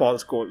as Paul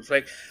Scholes.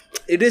 Like,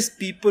 it is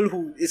people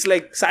who, it's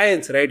like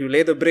science, right? You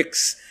lay the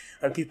bricks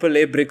and people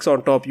lay bricks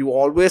on top. You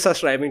always are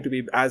striving to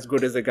be as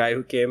good as the guy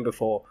who came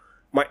before.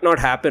 Might not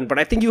happen, but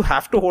I think you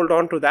have to hold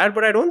on to that.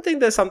 But I don't think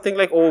there's something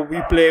like, oh,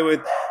 we play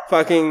with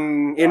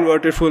fucking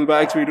inverted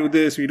fullbacks, we do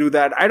this, we do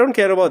that. I don't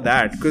care about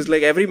that, because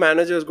like, every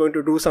manager is going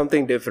to do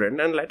something different,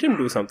 and let him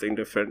do something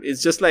different.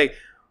 It's just like,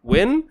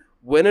 win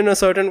in a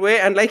certain way.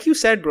 And like you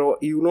said, bro,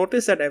 you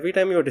notice that every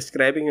time you're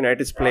describing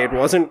United's play, it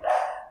wasn't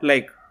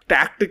like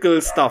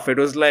tactical stuff. It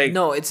was like,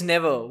 no, it's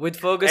never with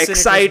Ferguson.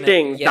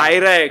 Exciting,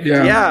 direct,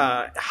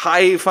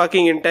 high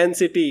fucking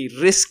intensity,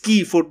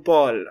 risky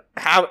football.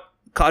 Have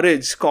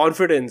courage,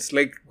 confidence,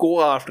 like,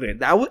 go after it.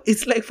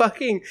 It's like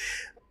fucking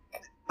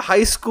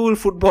high school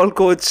football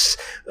coach,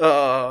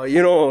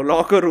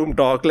 locker room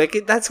talk.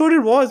 Like, that's what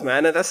it was,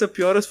 man, and that's the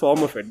purest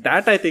form of it.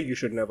 That I think you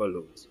should never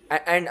lose.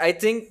 And I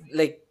think,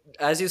 like,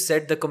 as you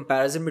said, the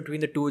comparison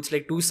between the two, it's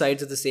like two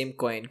sides of the same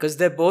coin, because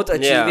they're both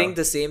achieving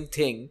the same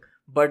thing.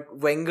 But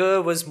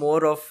Wenger was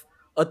more of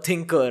a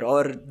thinker,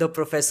 or the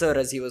professor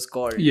as he was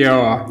called.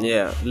 Yeah,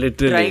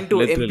 literally. Trying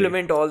to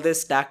implement all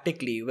this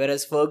tactically,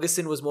 whereas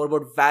Ferguson was more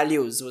about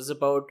values, was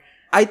about...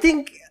 I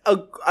think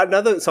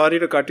another, sorry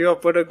to cut you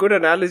off, but a good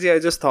analogy I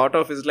just thought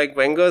of is like,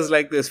 Wenger's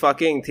like this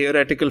fucking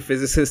theoretical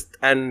physicist,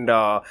 and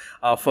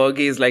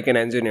Fergie is like an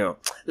engineer.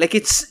 Like,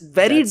 it's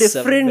very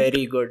different.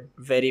 Very good.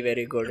 Very,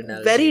 very good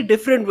analogy. Very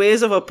different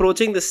ways of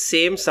approaching the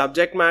same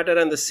subject matter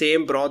and the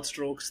same broad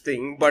strokes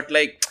thing, but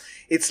like,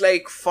 it's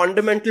like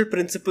fundamental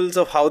principles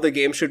of how the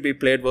game should be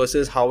played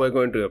versus how we're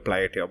going to apply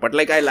it here. But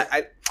like,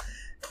 I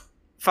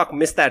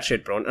miss that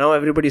shit, bro. Now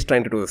everybody's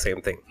trying to do the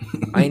same thing.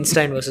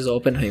 Einstein versus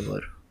Oppenheimer.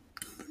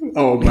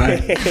 Oh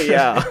man.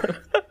 Yeah.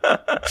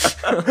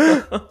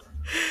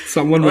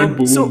 Someone went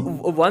boom. So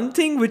one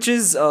thing which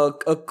is a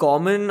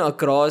common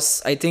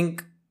across, I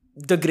think,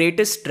 the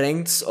greatest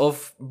strengths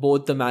of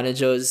both the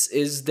managers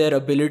is their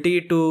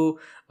ability to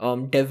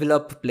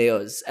develop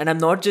players. And I'm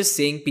not just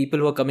saying people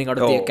who are coming out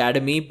of the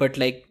academy, but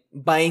like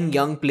buying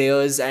young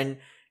players, and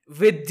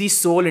with the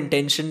sole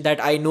intention that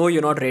I know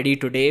you're not ready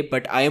today,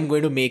 but I am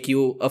going to make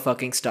you a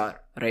fucking star,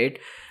 right?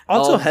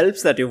 Also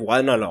helps that you've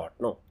won a lot,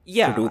 to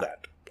do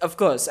that. Of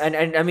course. And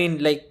I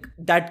mean, like,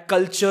 that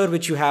culture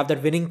which you have,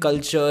 that winning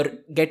culture,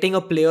 getting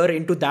a player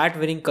into that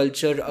winning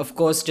culture, of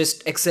course,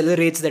 just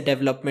accelerates the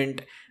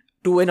development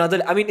to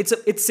another. I mean,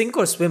 it's sink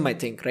or swim, I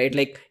think, right?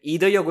 Like,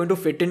 either you're going to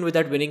fit in with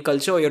that winning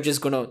culture, or you're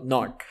just gonna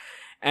not.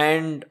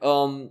 And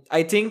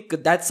I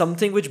think that's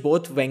something which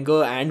both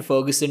Wenger and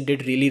Ferguson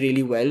did really,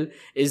 really well,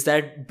 is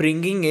that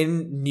bringing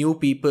in new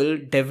people,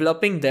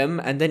 developing them,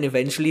 and then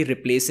eventually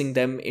replacing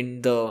them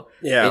in the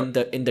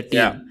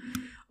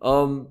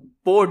team.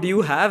 Po, do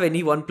you have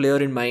any one player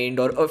in mind,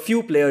 or a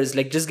few players?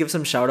 Like, just give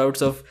some shout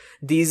outs of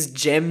these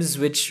gems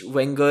which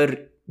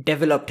Wenger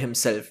developed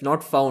himself,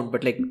 not found,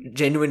 but like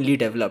genuinely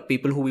developed,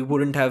 people who we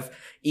wouldn't have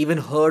even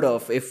heard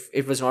of if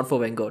it was not for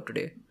Wenger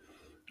today.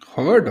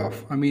 Heard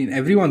of? I mean,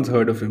 everyone's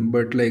heard of him,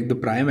 but like, the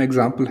prime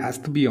example has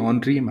to be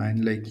Henry,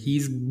 man. Like,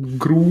 he's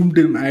groomed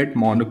him at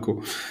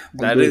Monaco.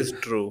 That is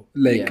true.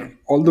 Like,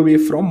 all the way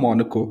from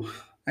Monaco,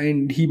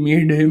 and he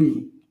made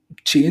him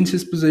change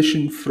his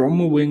position from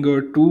a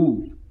winger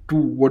to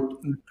what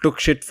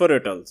took shit for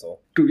it also.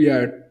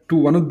 To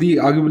one of the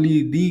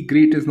arguably the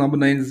greatest number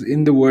nines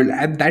in the world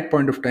at that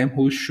point of time,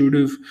 who should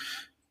have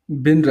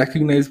been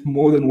recognized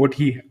more than what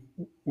he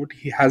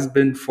has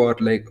been for.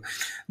 Like,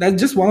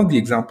 that's just one of the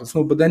examples.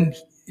 No, but then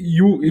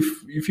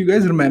if you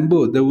guys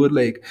remember, there were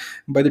like,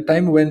 by the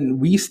time when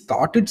we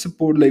started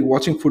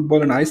watching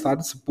football, and I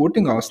started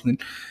supporting Arsenal,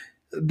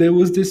 there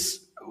was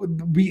this,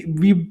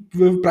 we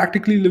were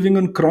practically living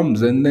on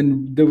crumbs, and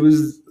then there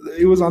was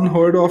it was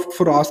unheard of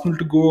for Arsenal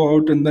to go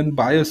out and then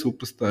buy a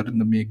superstar in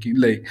the making.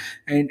 Like,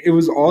 and it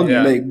was all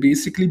Yeah. like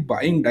basically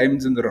buying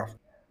diamonds in the rough.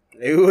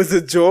 It was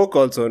a joke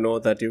also, no,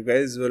 that you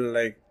guys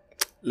will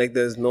like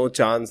there's no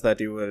chance that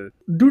you will.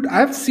 Dude,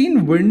 I've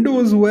seen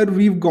windows where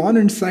we've gone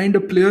and signed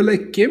a player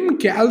like Kim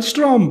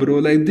Kallstrom, bro.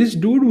 Like, this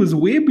dude was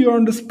way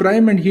beyond his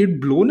prime and he had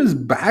blown his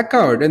back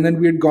out, and then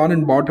we had gone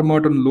and bought him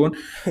out on loan.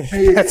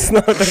 That's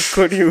not a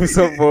good use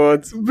of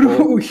words.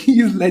 Bro,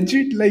 he's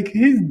legit. Like,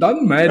 he's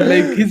done, man.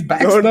 Like, his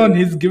back's done.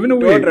 He's given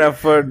away. Don't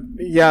refer.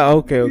 Yeah,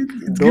 okay.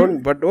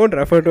 Don't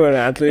refer to an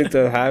athlete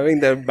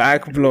having their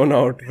back blown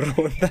out,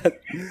 bro. That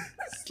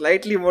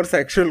slightly more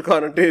sexual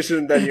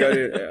connotation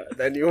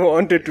than you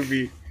want it to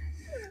be.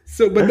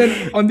 So, but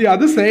then on the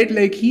other side,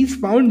 like, he's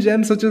found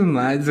gems such as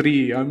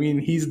Nasri. I mean,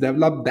 he's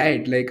developed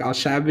that, like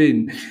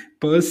Arshavin,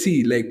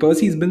 Percy. Like,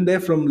 Percy's been there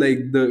from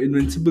like the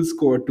Invincible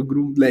squad to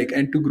groom, like,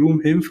 and to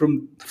groom him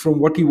from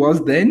what he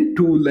was then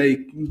to like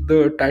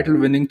the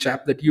title-winning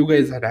chap that you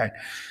guys had.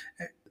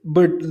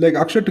 But like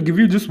Akshay, to give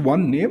you just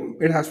one name,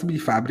 it has to be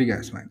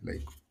Fabregas, man.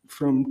 Like,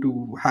 from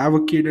to have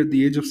a kid at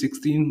the age of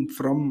 16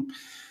 from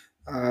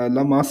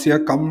La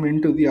Masia come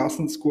into the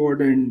Arsenal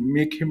squad and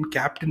make him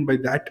captain by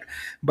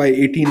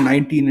 18,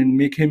 19 and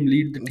make him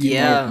lead the team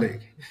out. Yeah,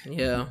 Like,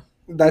 yeah.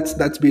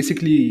 that's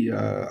basically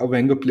a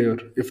Wenger player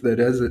if there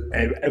has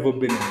ever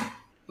been any.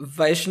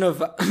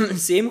 Vaishnav,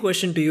 same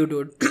question to you,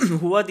 dude.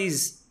 Who are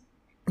these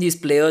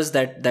players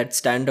that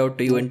stand out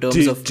to you in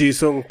terms of?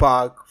 Jisung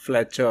Park,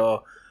 Fletcher,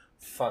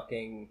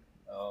 fucking.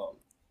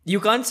 You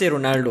can't say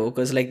Ronaldo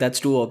because like that's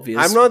too obvious.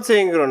 I'm not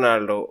saying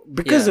Ronaldo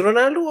because Yeah.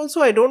 Ronaldo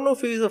also I don't know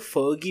if he's a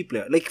Fergie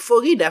player. Like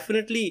Fergie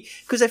definitely,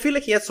 because I feel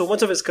like he had so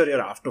much of his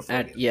career after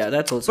Fergie. Yeah,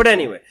 that's also. But true.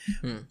 anyway,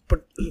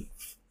 but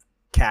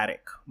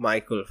Carrick,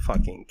 Michael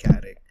fucking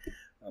Carrick,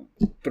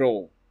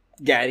 bro,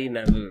 Gary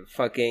Neville,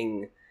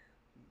 fucking.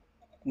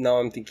 Now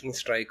I'm thinking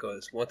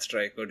strikers. What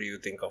striker do you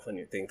think of when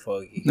you think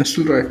Fergie?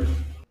 National right.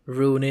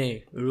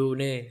 Rooney.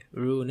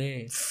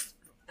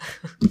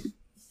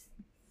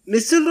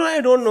 Nistelrooy,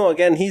 I don't know.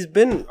 Again, he's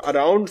been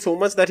around so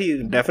much that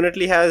he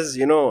definitely has,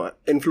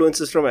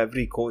 influences from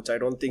every coach. I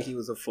don't think he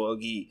was a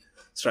Fergie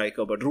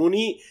striker. But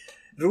Rooney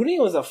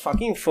was a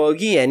fucking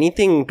Fergie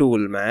anything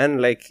tool, man.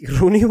 Like,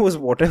 Rooney was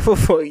whatever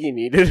Fergie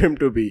needed him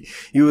to be.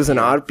 He was an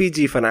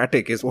RPG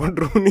fanatic is what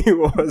Rooney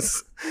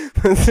was.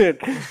 That's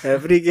it.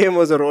 Every game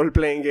was a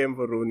role-playing game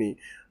for Rooney.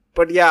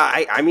 But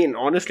yeah, I mean,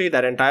 honestly,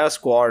 that entire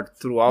squad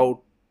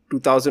throughout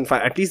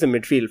 2005, at least the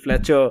midfield,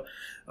 Fletcher,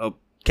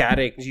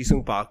 Carrick,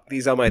 Jisung Park.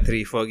 These are my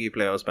three Fergie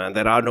players, man.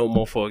 There are no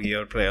more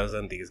Fergie players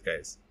than these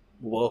guys.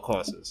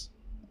 Workhorses.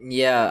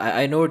 Yeah,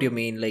 I know what you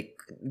mean. Like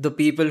the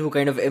people who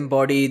kind of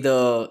embody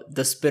the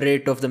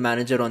spirit of the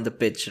manager on the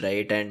pitch,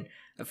 right? And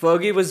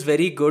Fergie was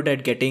very good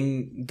at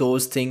getting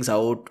those things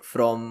out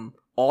from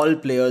all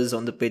players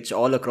on the pitch,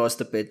 all across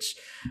the pitch.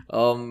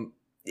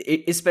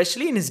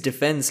 Especially in his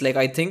defense. Like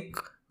I think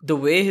the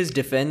way his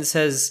defense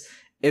has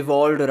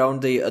evolved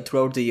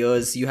throughout the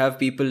years. You have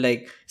people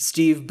like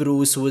Steve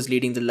Bruce who was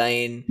leading the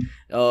line.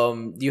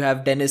 You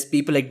have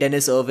people like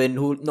Dennis Irwin,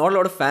 who not a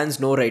lot of fans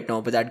know right now,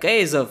 but that guy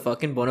is a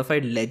fucking bona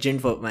fide legend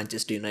for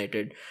Manchester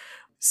United.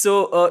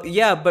 So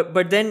yeah,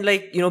 but then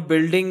like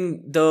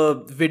building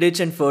the Vidic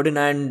and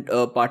Ferdinand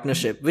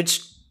partnership,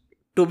 which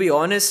to be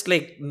honest,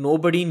 like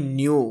nobody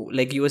knew,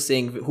 like you were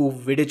saying, who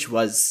Vidic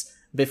was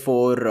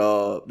before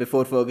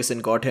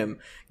Ferguson got him.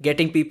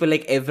 Getting people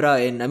like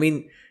Evra in, I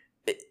mean.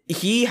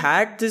 He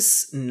had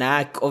this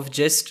knack of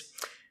just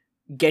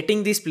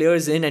getting these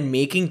players in and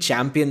making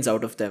champions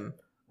out of them,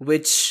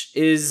 which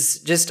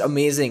is just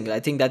amazing. I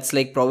think that's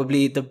like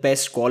probably the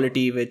best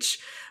quality which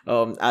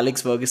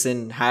Alex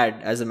Ferguson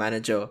had as a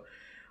manager.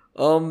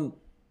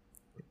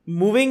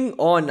 Moving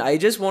on, I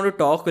just want to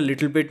talk a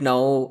little bit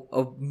now.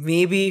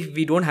 Maybe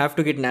we don't have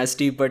to get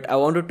nasty, but I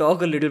want to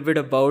talk a little bit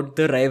about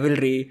the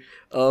rivalry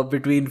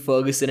between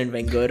Ferguson and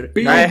Wenger.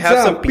 I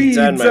have some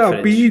pizza in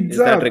my fridge. Is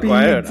that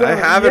required? I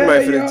have in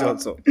my fridge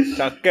also.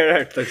 Chuck it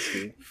at the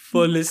screen.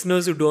 For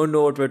listeners who don't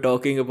know what we're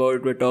talking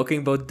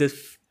about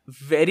this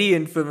very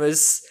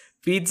infamous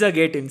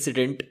Pizzagate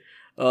incident.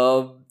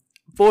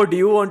 Po, do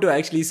you want to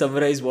actually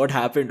summarize what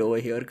happened over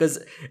here? Because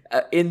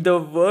in the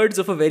words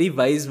of a very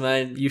wise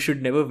man, you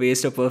should never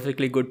waste a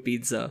perfectly good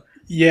pizza.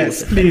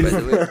 Yes, please.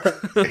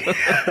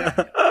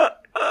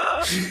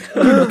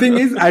 The thing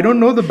is, I don't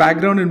know the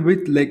background in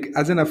which, like,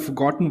 as in I've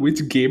forgotten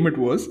which game it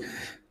was.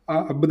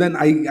 But then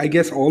I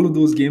guess all of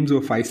those games were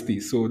feisty.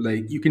 So,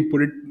 like, you can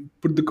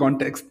put the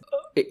context.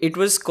 It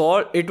was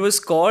called the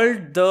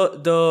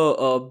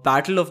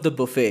Battle of the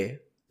Buffet.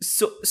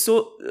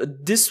 So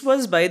this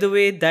was, by the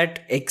way, that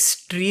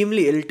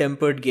extremely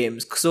ill-tempered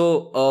games.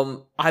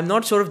 So I'm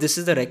not sure if this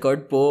is the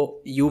record, Po.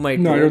 You might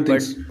know. No, I don't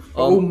think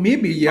so.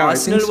 Maybe, yeah.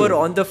 Arsenal I think so. were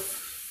on the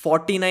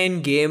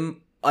 49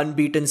 game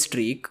unbeaten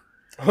streak.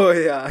 Oh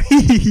yeah.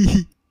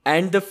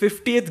 And the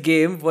 50th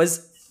game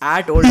was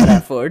at Old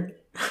Trafford.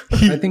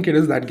 I think it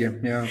is that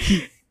game, yeah.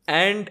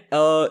 And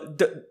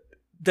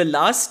the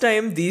last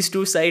time these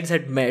two sides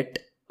had met,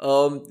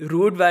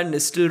 Ruud van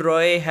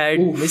Nistelrooy had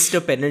missed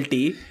a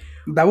penalty,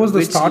 That was the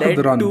which start of the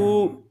led run.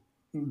 to.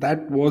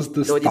 That was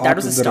the Oh, that start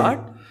was the of the start.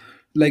 run.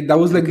 Like that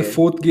was like the Okay.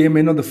 fourth game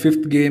in or the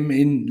fifth game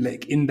in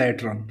in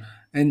that run.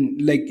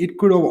 And like it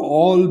could have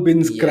all been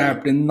Yeah.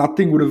 scrapped and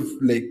nothing would have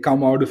like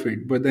come out of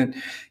it. But then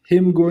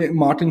him going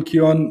Martin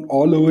Keown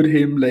all over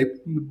him, like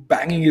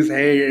banging his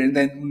head, and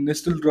then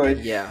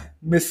Nistelrooy Yeah.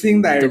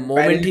 missing The that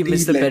moment he penalty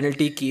missed the like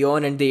penalty,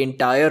 Keon and the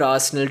entire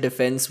Arsenal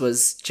defense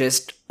was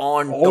just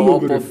on all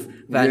over top of him.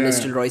 Van Yeah.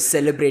 Nistelrooy,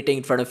 celebrating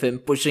in front of him,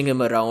 pushing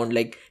him around.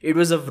 Like, it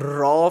was a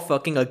raw,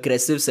 fucking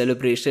aggressive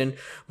celebration,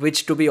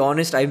 which, to be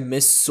honest, I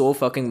miss so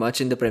fucking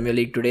much in the Premier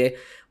League today.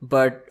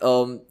 But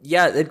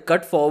yeah, it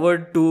cut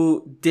forward to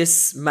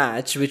this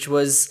match, which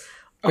was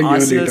A year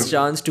Arsenal's later.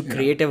 chance to Yeah.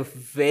 create a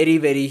very,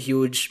 very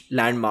huge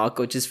landmark,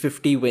 which is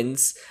 50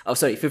 wins. Oh,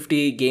 sorry,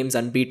 50 games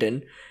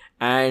unbeaten.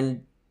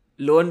 And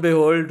lo and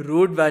behold,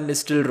 Ruud van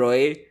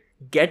Nistelrooy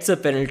gets a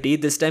penalty.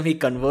 This time he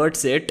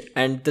converts it,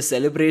 and the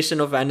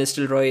celebration of Van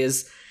Nistelrooy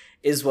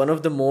is one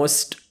of the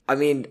most, I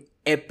mean,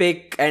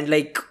 epic, and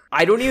like,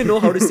 I don't even know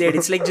how to say it.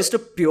 It's like just a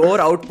pure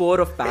outpour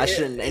of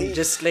passion, and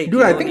just like,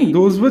 Dude, I think he.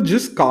 those were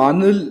just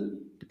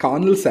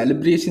carnal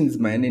celebrations,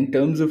 man. In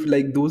terms of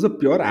like those are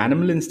pure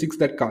animal instincts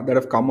that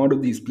have come out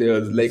of these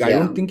players. Like I Yeah,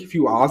 don't think if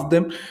you ask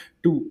them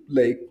to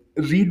like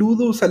redo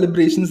those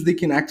celebrations, they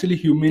can actually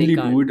they humanly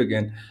do can't. it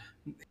again.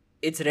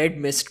 It's red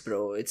mist,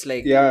 bro. It's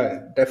like, Yeah,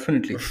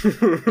 definitely.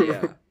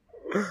 yeah.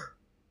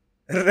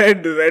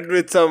 red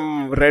with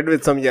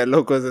some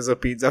yellow because there's a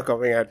pizza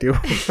coming at you.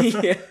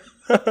 Yeah.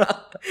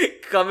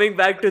 Coming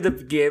back to the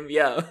game,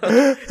 yeah.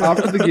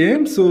 After the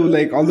game, so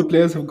like all the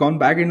players have gone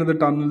back into the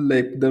tunnel.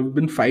 Like there have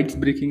been fights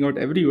breaking out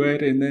everywhere,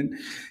 and then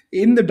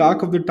in the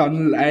dark of the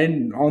tunnel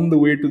and on the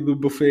way to the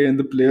buffet and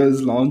the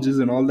players' lounges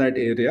and all that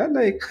area,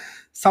 like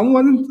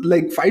someone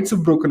like fights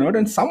have broken out,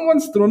 and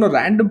someone's thrown a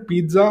random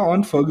pizza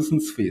on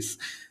Ferguson's face.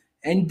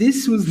 And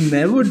this was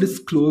never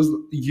disclosed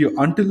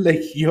until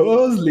like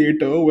years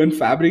later when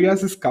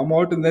Fabregas has come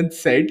out and then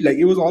said like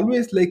it was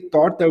always like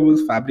thought that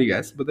was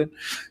Fabregas, but then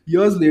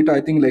years later,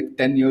 I think like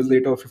 10 years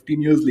later or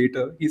 15 years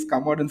later, he's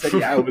come out and said,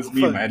 yeah, it was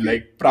me, Fuck man. you.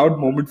 Like proud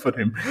moment for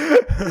him.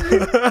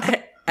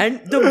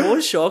 And the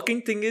most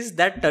shocking thing is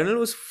that tunnel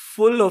was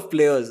full of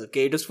players,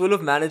 okay? It was full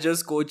of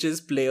managers,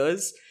 coaches,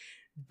 players.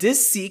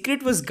 This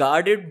secret was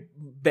guarded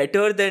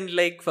better than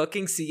like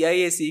fucking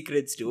CIA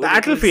secrets, dude.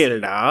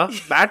 Battlefield,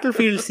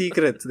 Battlefield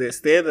secrets. They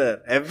stay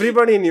there.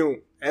 Everybody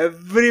knew.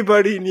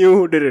 Everybody knew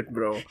who did it,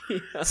 bro.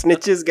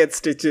 Snitches get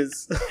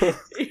stitches.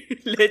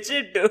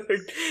 Legit,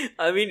 dude.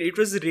 I mean, it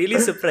was really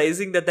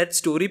surprising that that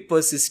story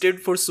persisted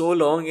for so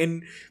long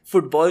in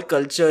football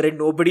culture, and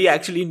nobody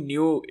actually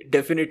knew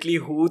definitely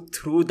who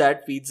threw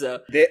that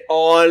pizza. They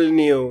all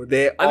knew.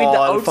 I mean, the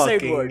All outside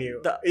fucking world.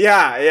 knew. The-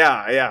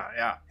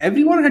 Yeah.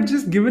 Everyone had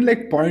just given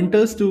like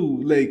pointers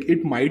to like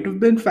it might have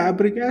been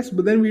Fabregas,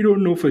 but then we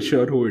don't know for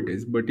sure who it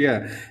is. But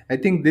yeah, I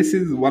think this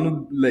is one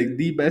of like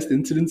the best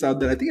incidents out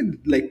there. I think it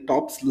like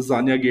tops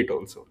Lasagna Gate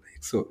also.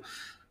 Like so,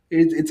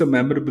 it's a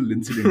memorable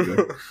incident,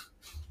 right?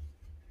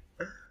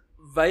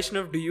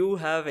 Vaishnav, do you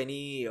have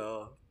any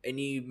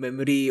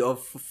memory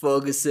of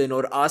Ferguson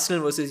or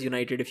Arsenal versus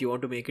United, if you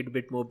want to make it a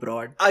bit more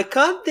broad? I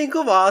can't think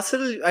of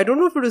Arsenal. I don't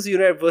know if it was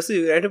United versus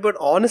United, but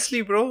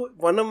honestly, bro,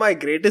 one of my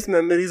greatest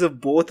memories of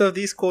both of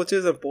these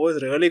coaches, and Poe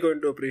is really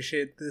going to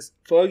appreciate this.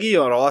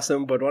 Fergie are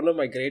awesome, but one of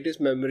my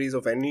greatest memories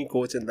of any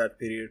coach in that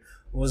period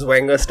was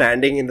Wenger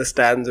standing in the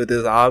stands with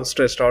his arms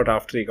stretched out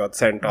after he got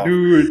sent off.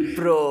 Dude,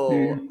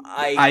 Bro,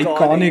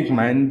 iconic,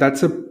 man.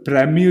 That's a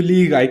Premier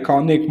League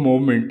iconic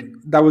moment.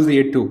 That was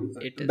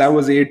 8-2. It is. That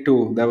was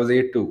 8-2. That was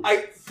 8-2.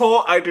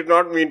 Poe, I did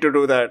not mean to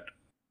do that.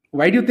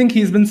 Why do you think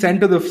he's been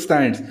sent to the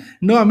stands?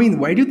 No, I mean,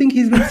 why do you think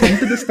he's been sent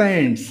to the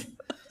stands?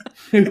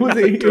 It was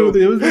 8-2.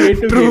 It was the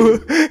 8-2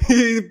 True. game.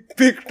 He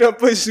picked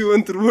up a shoe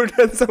and threw it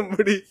at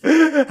somebody.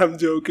 I'm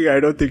joking. I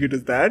don't think it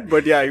is that.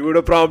 But yeah, he would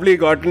have probably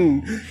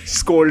gotten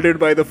scolded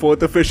by the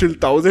fourth official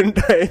 1,000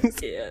 times.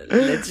 Yeah,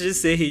 let's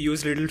just say he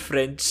used little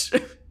French.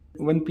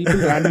 When people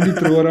randomly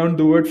throw around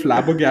the word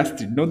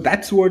flabbergasted, no,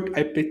 that's what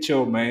I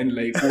picture, man.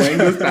 Like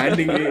Wenger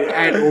standing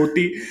at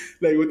OT,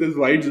 like with his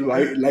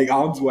like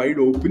arms wide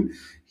open.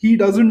 He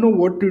doesn't know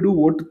what to do,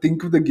 what to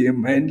think of the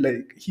game, man.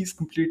 Like he's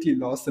completely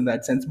lost in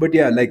that sense. But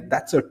yeah, like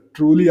that's a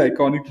truly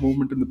iconic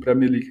moment in the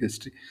Premier League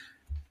history.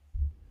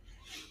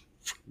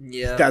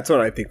 Yeah. That's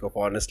what I think of,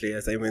 honestly,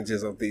 as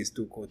images of these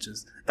two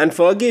coaches. And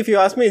Fergie, if you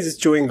ask me, is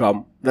just chewing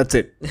gum. That's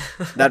it.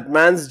 That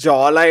man's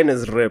jawline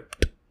is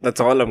ripped. That's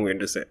all I'm going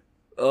to say.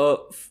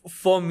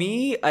 For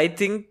me, I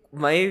think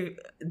I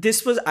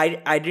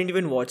didn't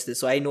even watch this,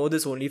 so I know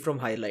this only from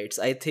highlights.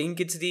 I think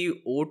it's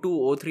the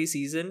 02-03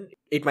 season.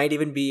 It might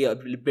even be a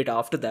little bit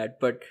after that,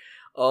 but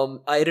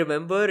I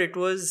remember it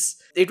was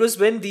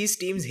when these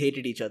teams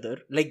hated each other,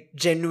 like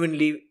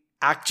genuinely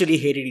actually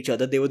hated each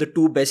other. They were the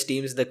two best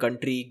teams in the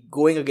country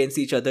going against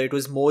each other. It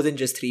was more than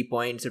just 3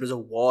 points. It was a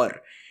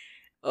war.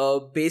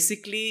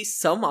 Basically,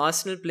 some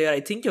Arsenal player, I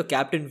think your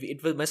captain,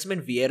 must have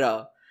been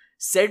Vieira,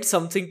 said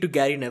something to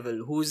Gary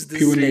Neville, who's this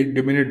Purely like,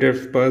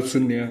 diminutive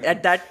person, yeah.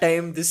 at that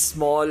time, this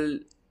small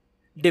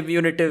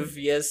diminutive,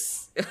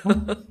 yes.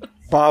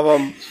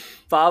 Pavam.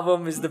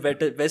 Pavam is the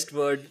best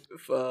word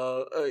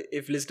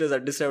if listeners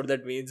understand what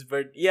that means.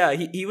 But yeah,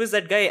 he was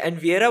that guy, and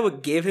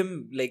Vieira gave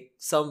him like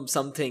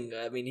something.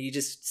 I mean, he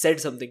just said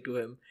something to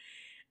him.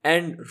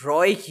 And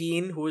Roy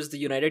Keane, who is the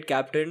United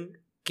captain,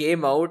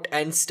 came out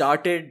and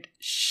started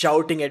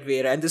shouting at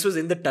Vieira, and this was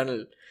in the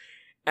tunnel.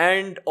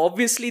 And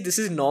obviously, this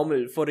is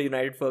normal for a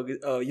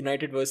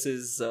United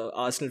versus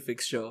Arsenal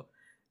fixture.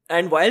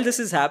 And while this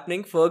is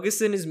happening,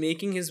 Ferguson is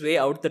making his way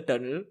out the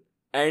tunnel,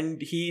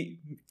 and he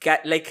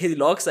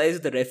locks eyes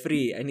with the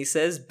referee, and he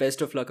says,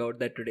 "Best of luck out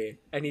there today,"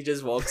 and he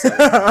just walks out.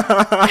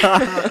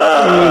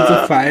 Oh, it's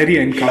a fiery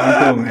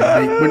encounter, man.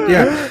 Like, but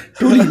yeah,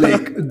 truly,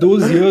 like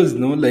those years,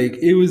 no, like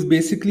it was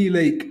basically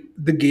like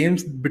the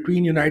games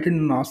between United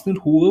and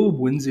Arsenal. Whoever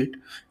wins it,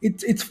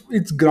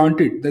 it's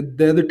granted that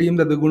they're the team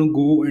that they're going to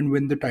go and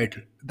win the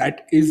title.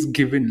 That is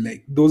given.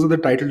 Like those are the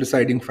title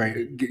deciding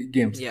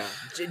games. Yeah,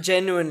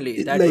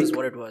 genuinely, that Like was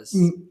what it was.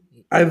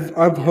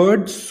 I've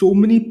heard so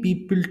many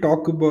people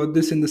talk about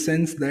this in the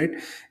sense that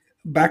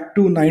back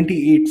to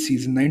 98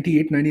 season,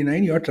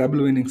 98-99, your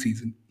treble winning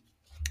season.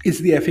 It's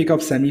the FA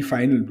Cup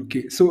semi-final.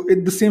 Okay, so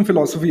the same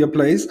philosophy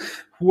applies.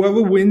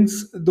 Whoever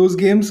wins those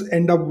games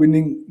end up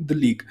winning the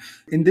league.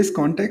 In this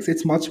context,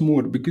 it's much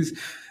more because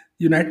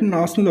United and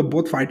Arsenal are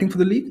both fighting for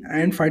the league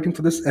and fighting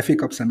for this FA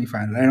Cup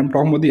semi-final. And I'm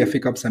talking about the FA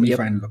Cup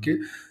semi-final. Okay,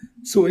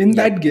 so in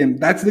that game,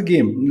 that's the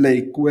game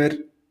like where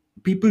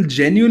people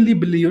genuinely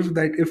believe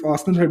that if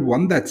Arsenal had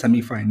won that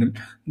semi-final,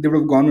 they would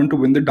have gone on to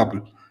win the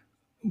double.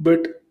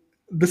 But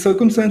the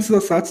circumstances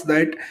are such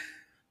that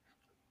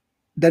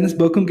Dennis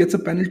Bergkamp gets a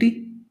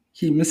penalty.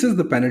 He misses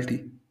the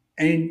penalty.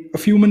 And a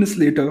few minutes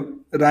later,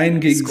 Ryan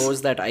Giggs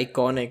Scores that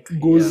iconic.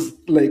 goes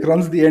like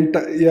runs the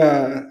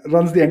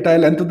entire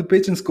length of the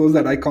pitch and scores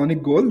that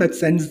iconic goal that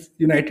sends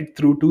United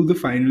through to the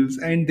finals,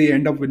 and they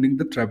end up winning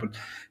the treble.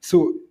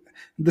 So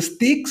the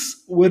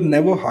stakes were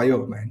never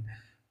higher, man.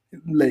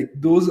 Like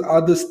those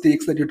are the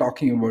stakes that you're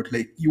talking about.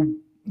 Like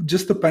you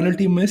just a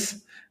penalty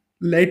miss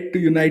led to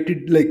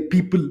United, like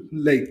people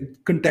like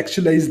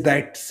contextualize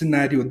that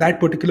scenario, that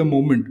particular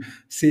moment,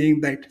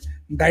 saying that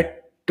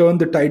turned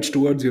the tides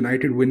towards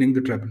United winning the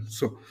treble.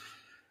 So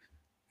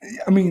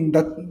I mean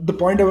that the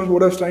point I was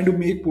what I was trying to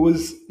make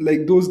was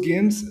like those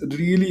games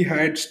really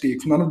had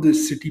stakes. None of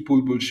this city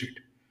pool bullshit.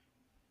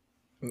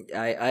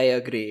 I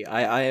agree.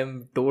 I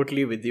am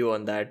totally with you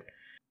on that.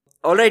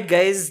 All right,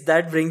 guys,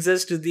 that brings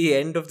us to the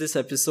end of this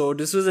episode.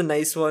 This was a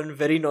nice one,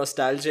 very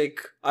nostalgic.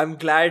 I'm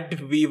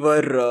glad we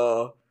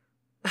were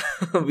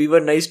we were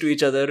nice to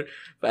each other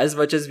as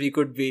much as we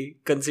could be,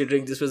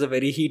 considering this was a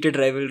very heated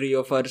rivalry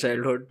of our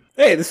childhood.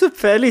 Hey, this was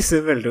fairly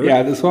civil, dude.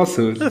 Yeah, this was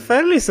so. This was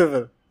fairly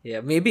civil.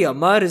 Yeah, maybe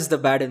Amar is the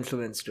bad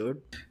influence,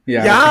 dude.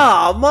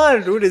 Yeah,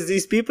 Amar, dude, is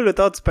these people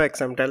without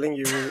specs, I'm telling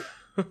you.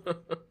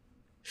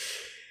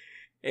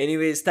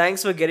 Anyways,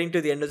 thanks for getting to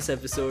the end of this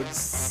episode.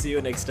 See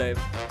you next time.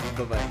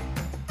 Bye-bye.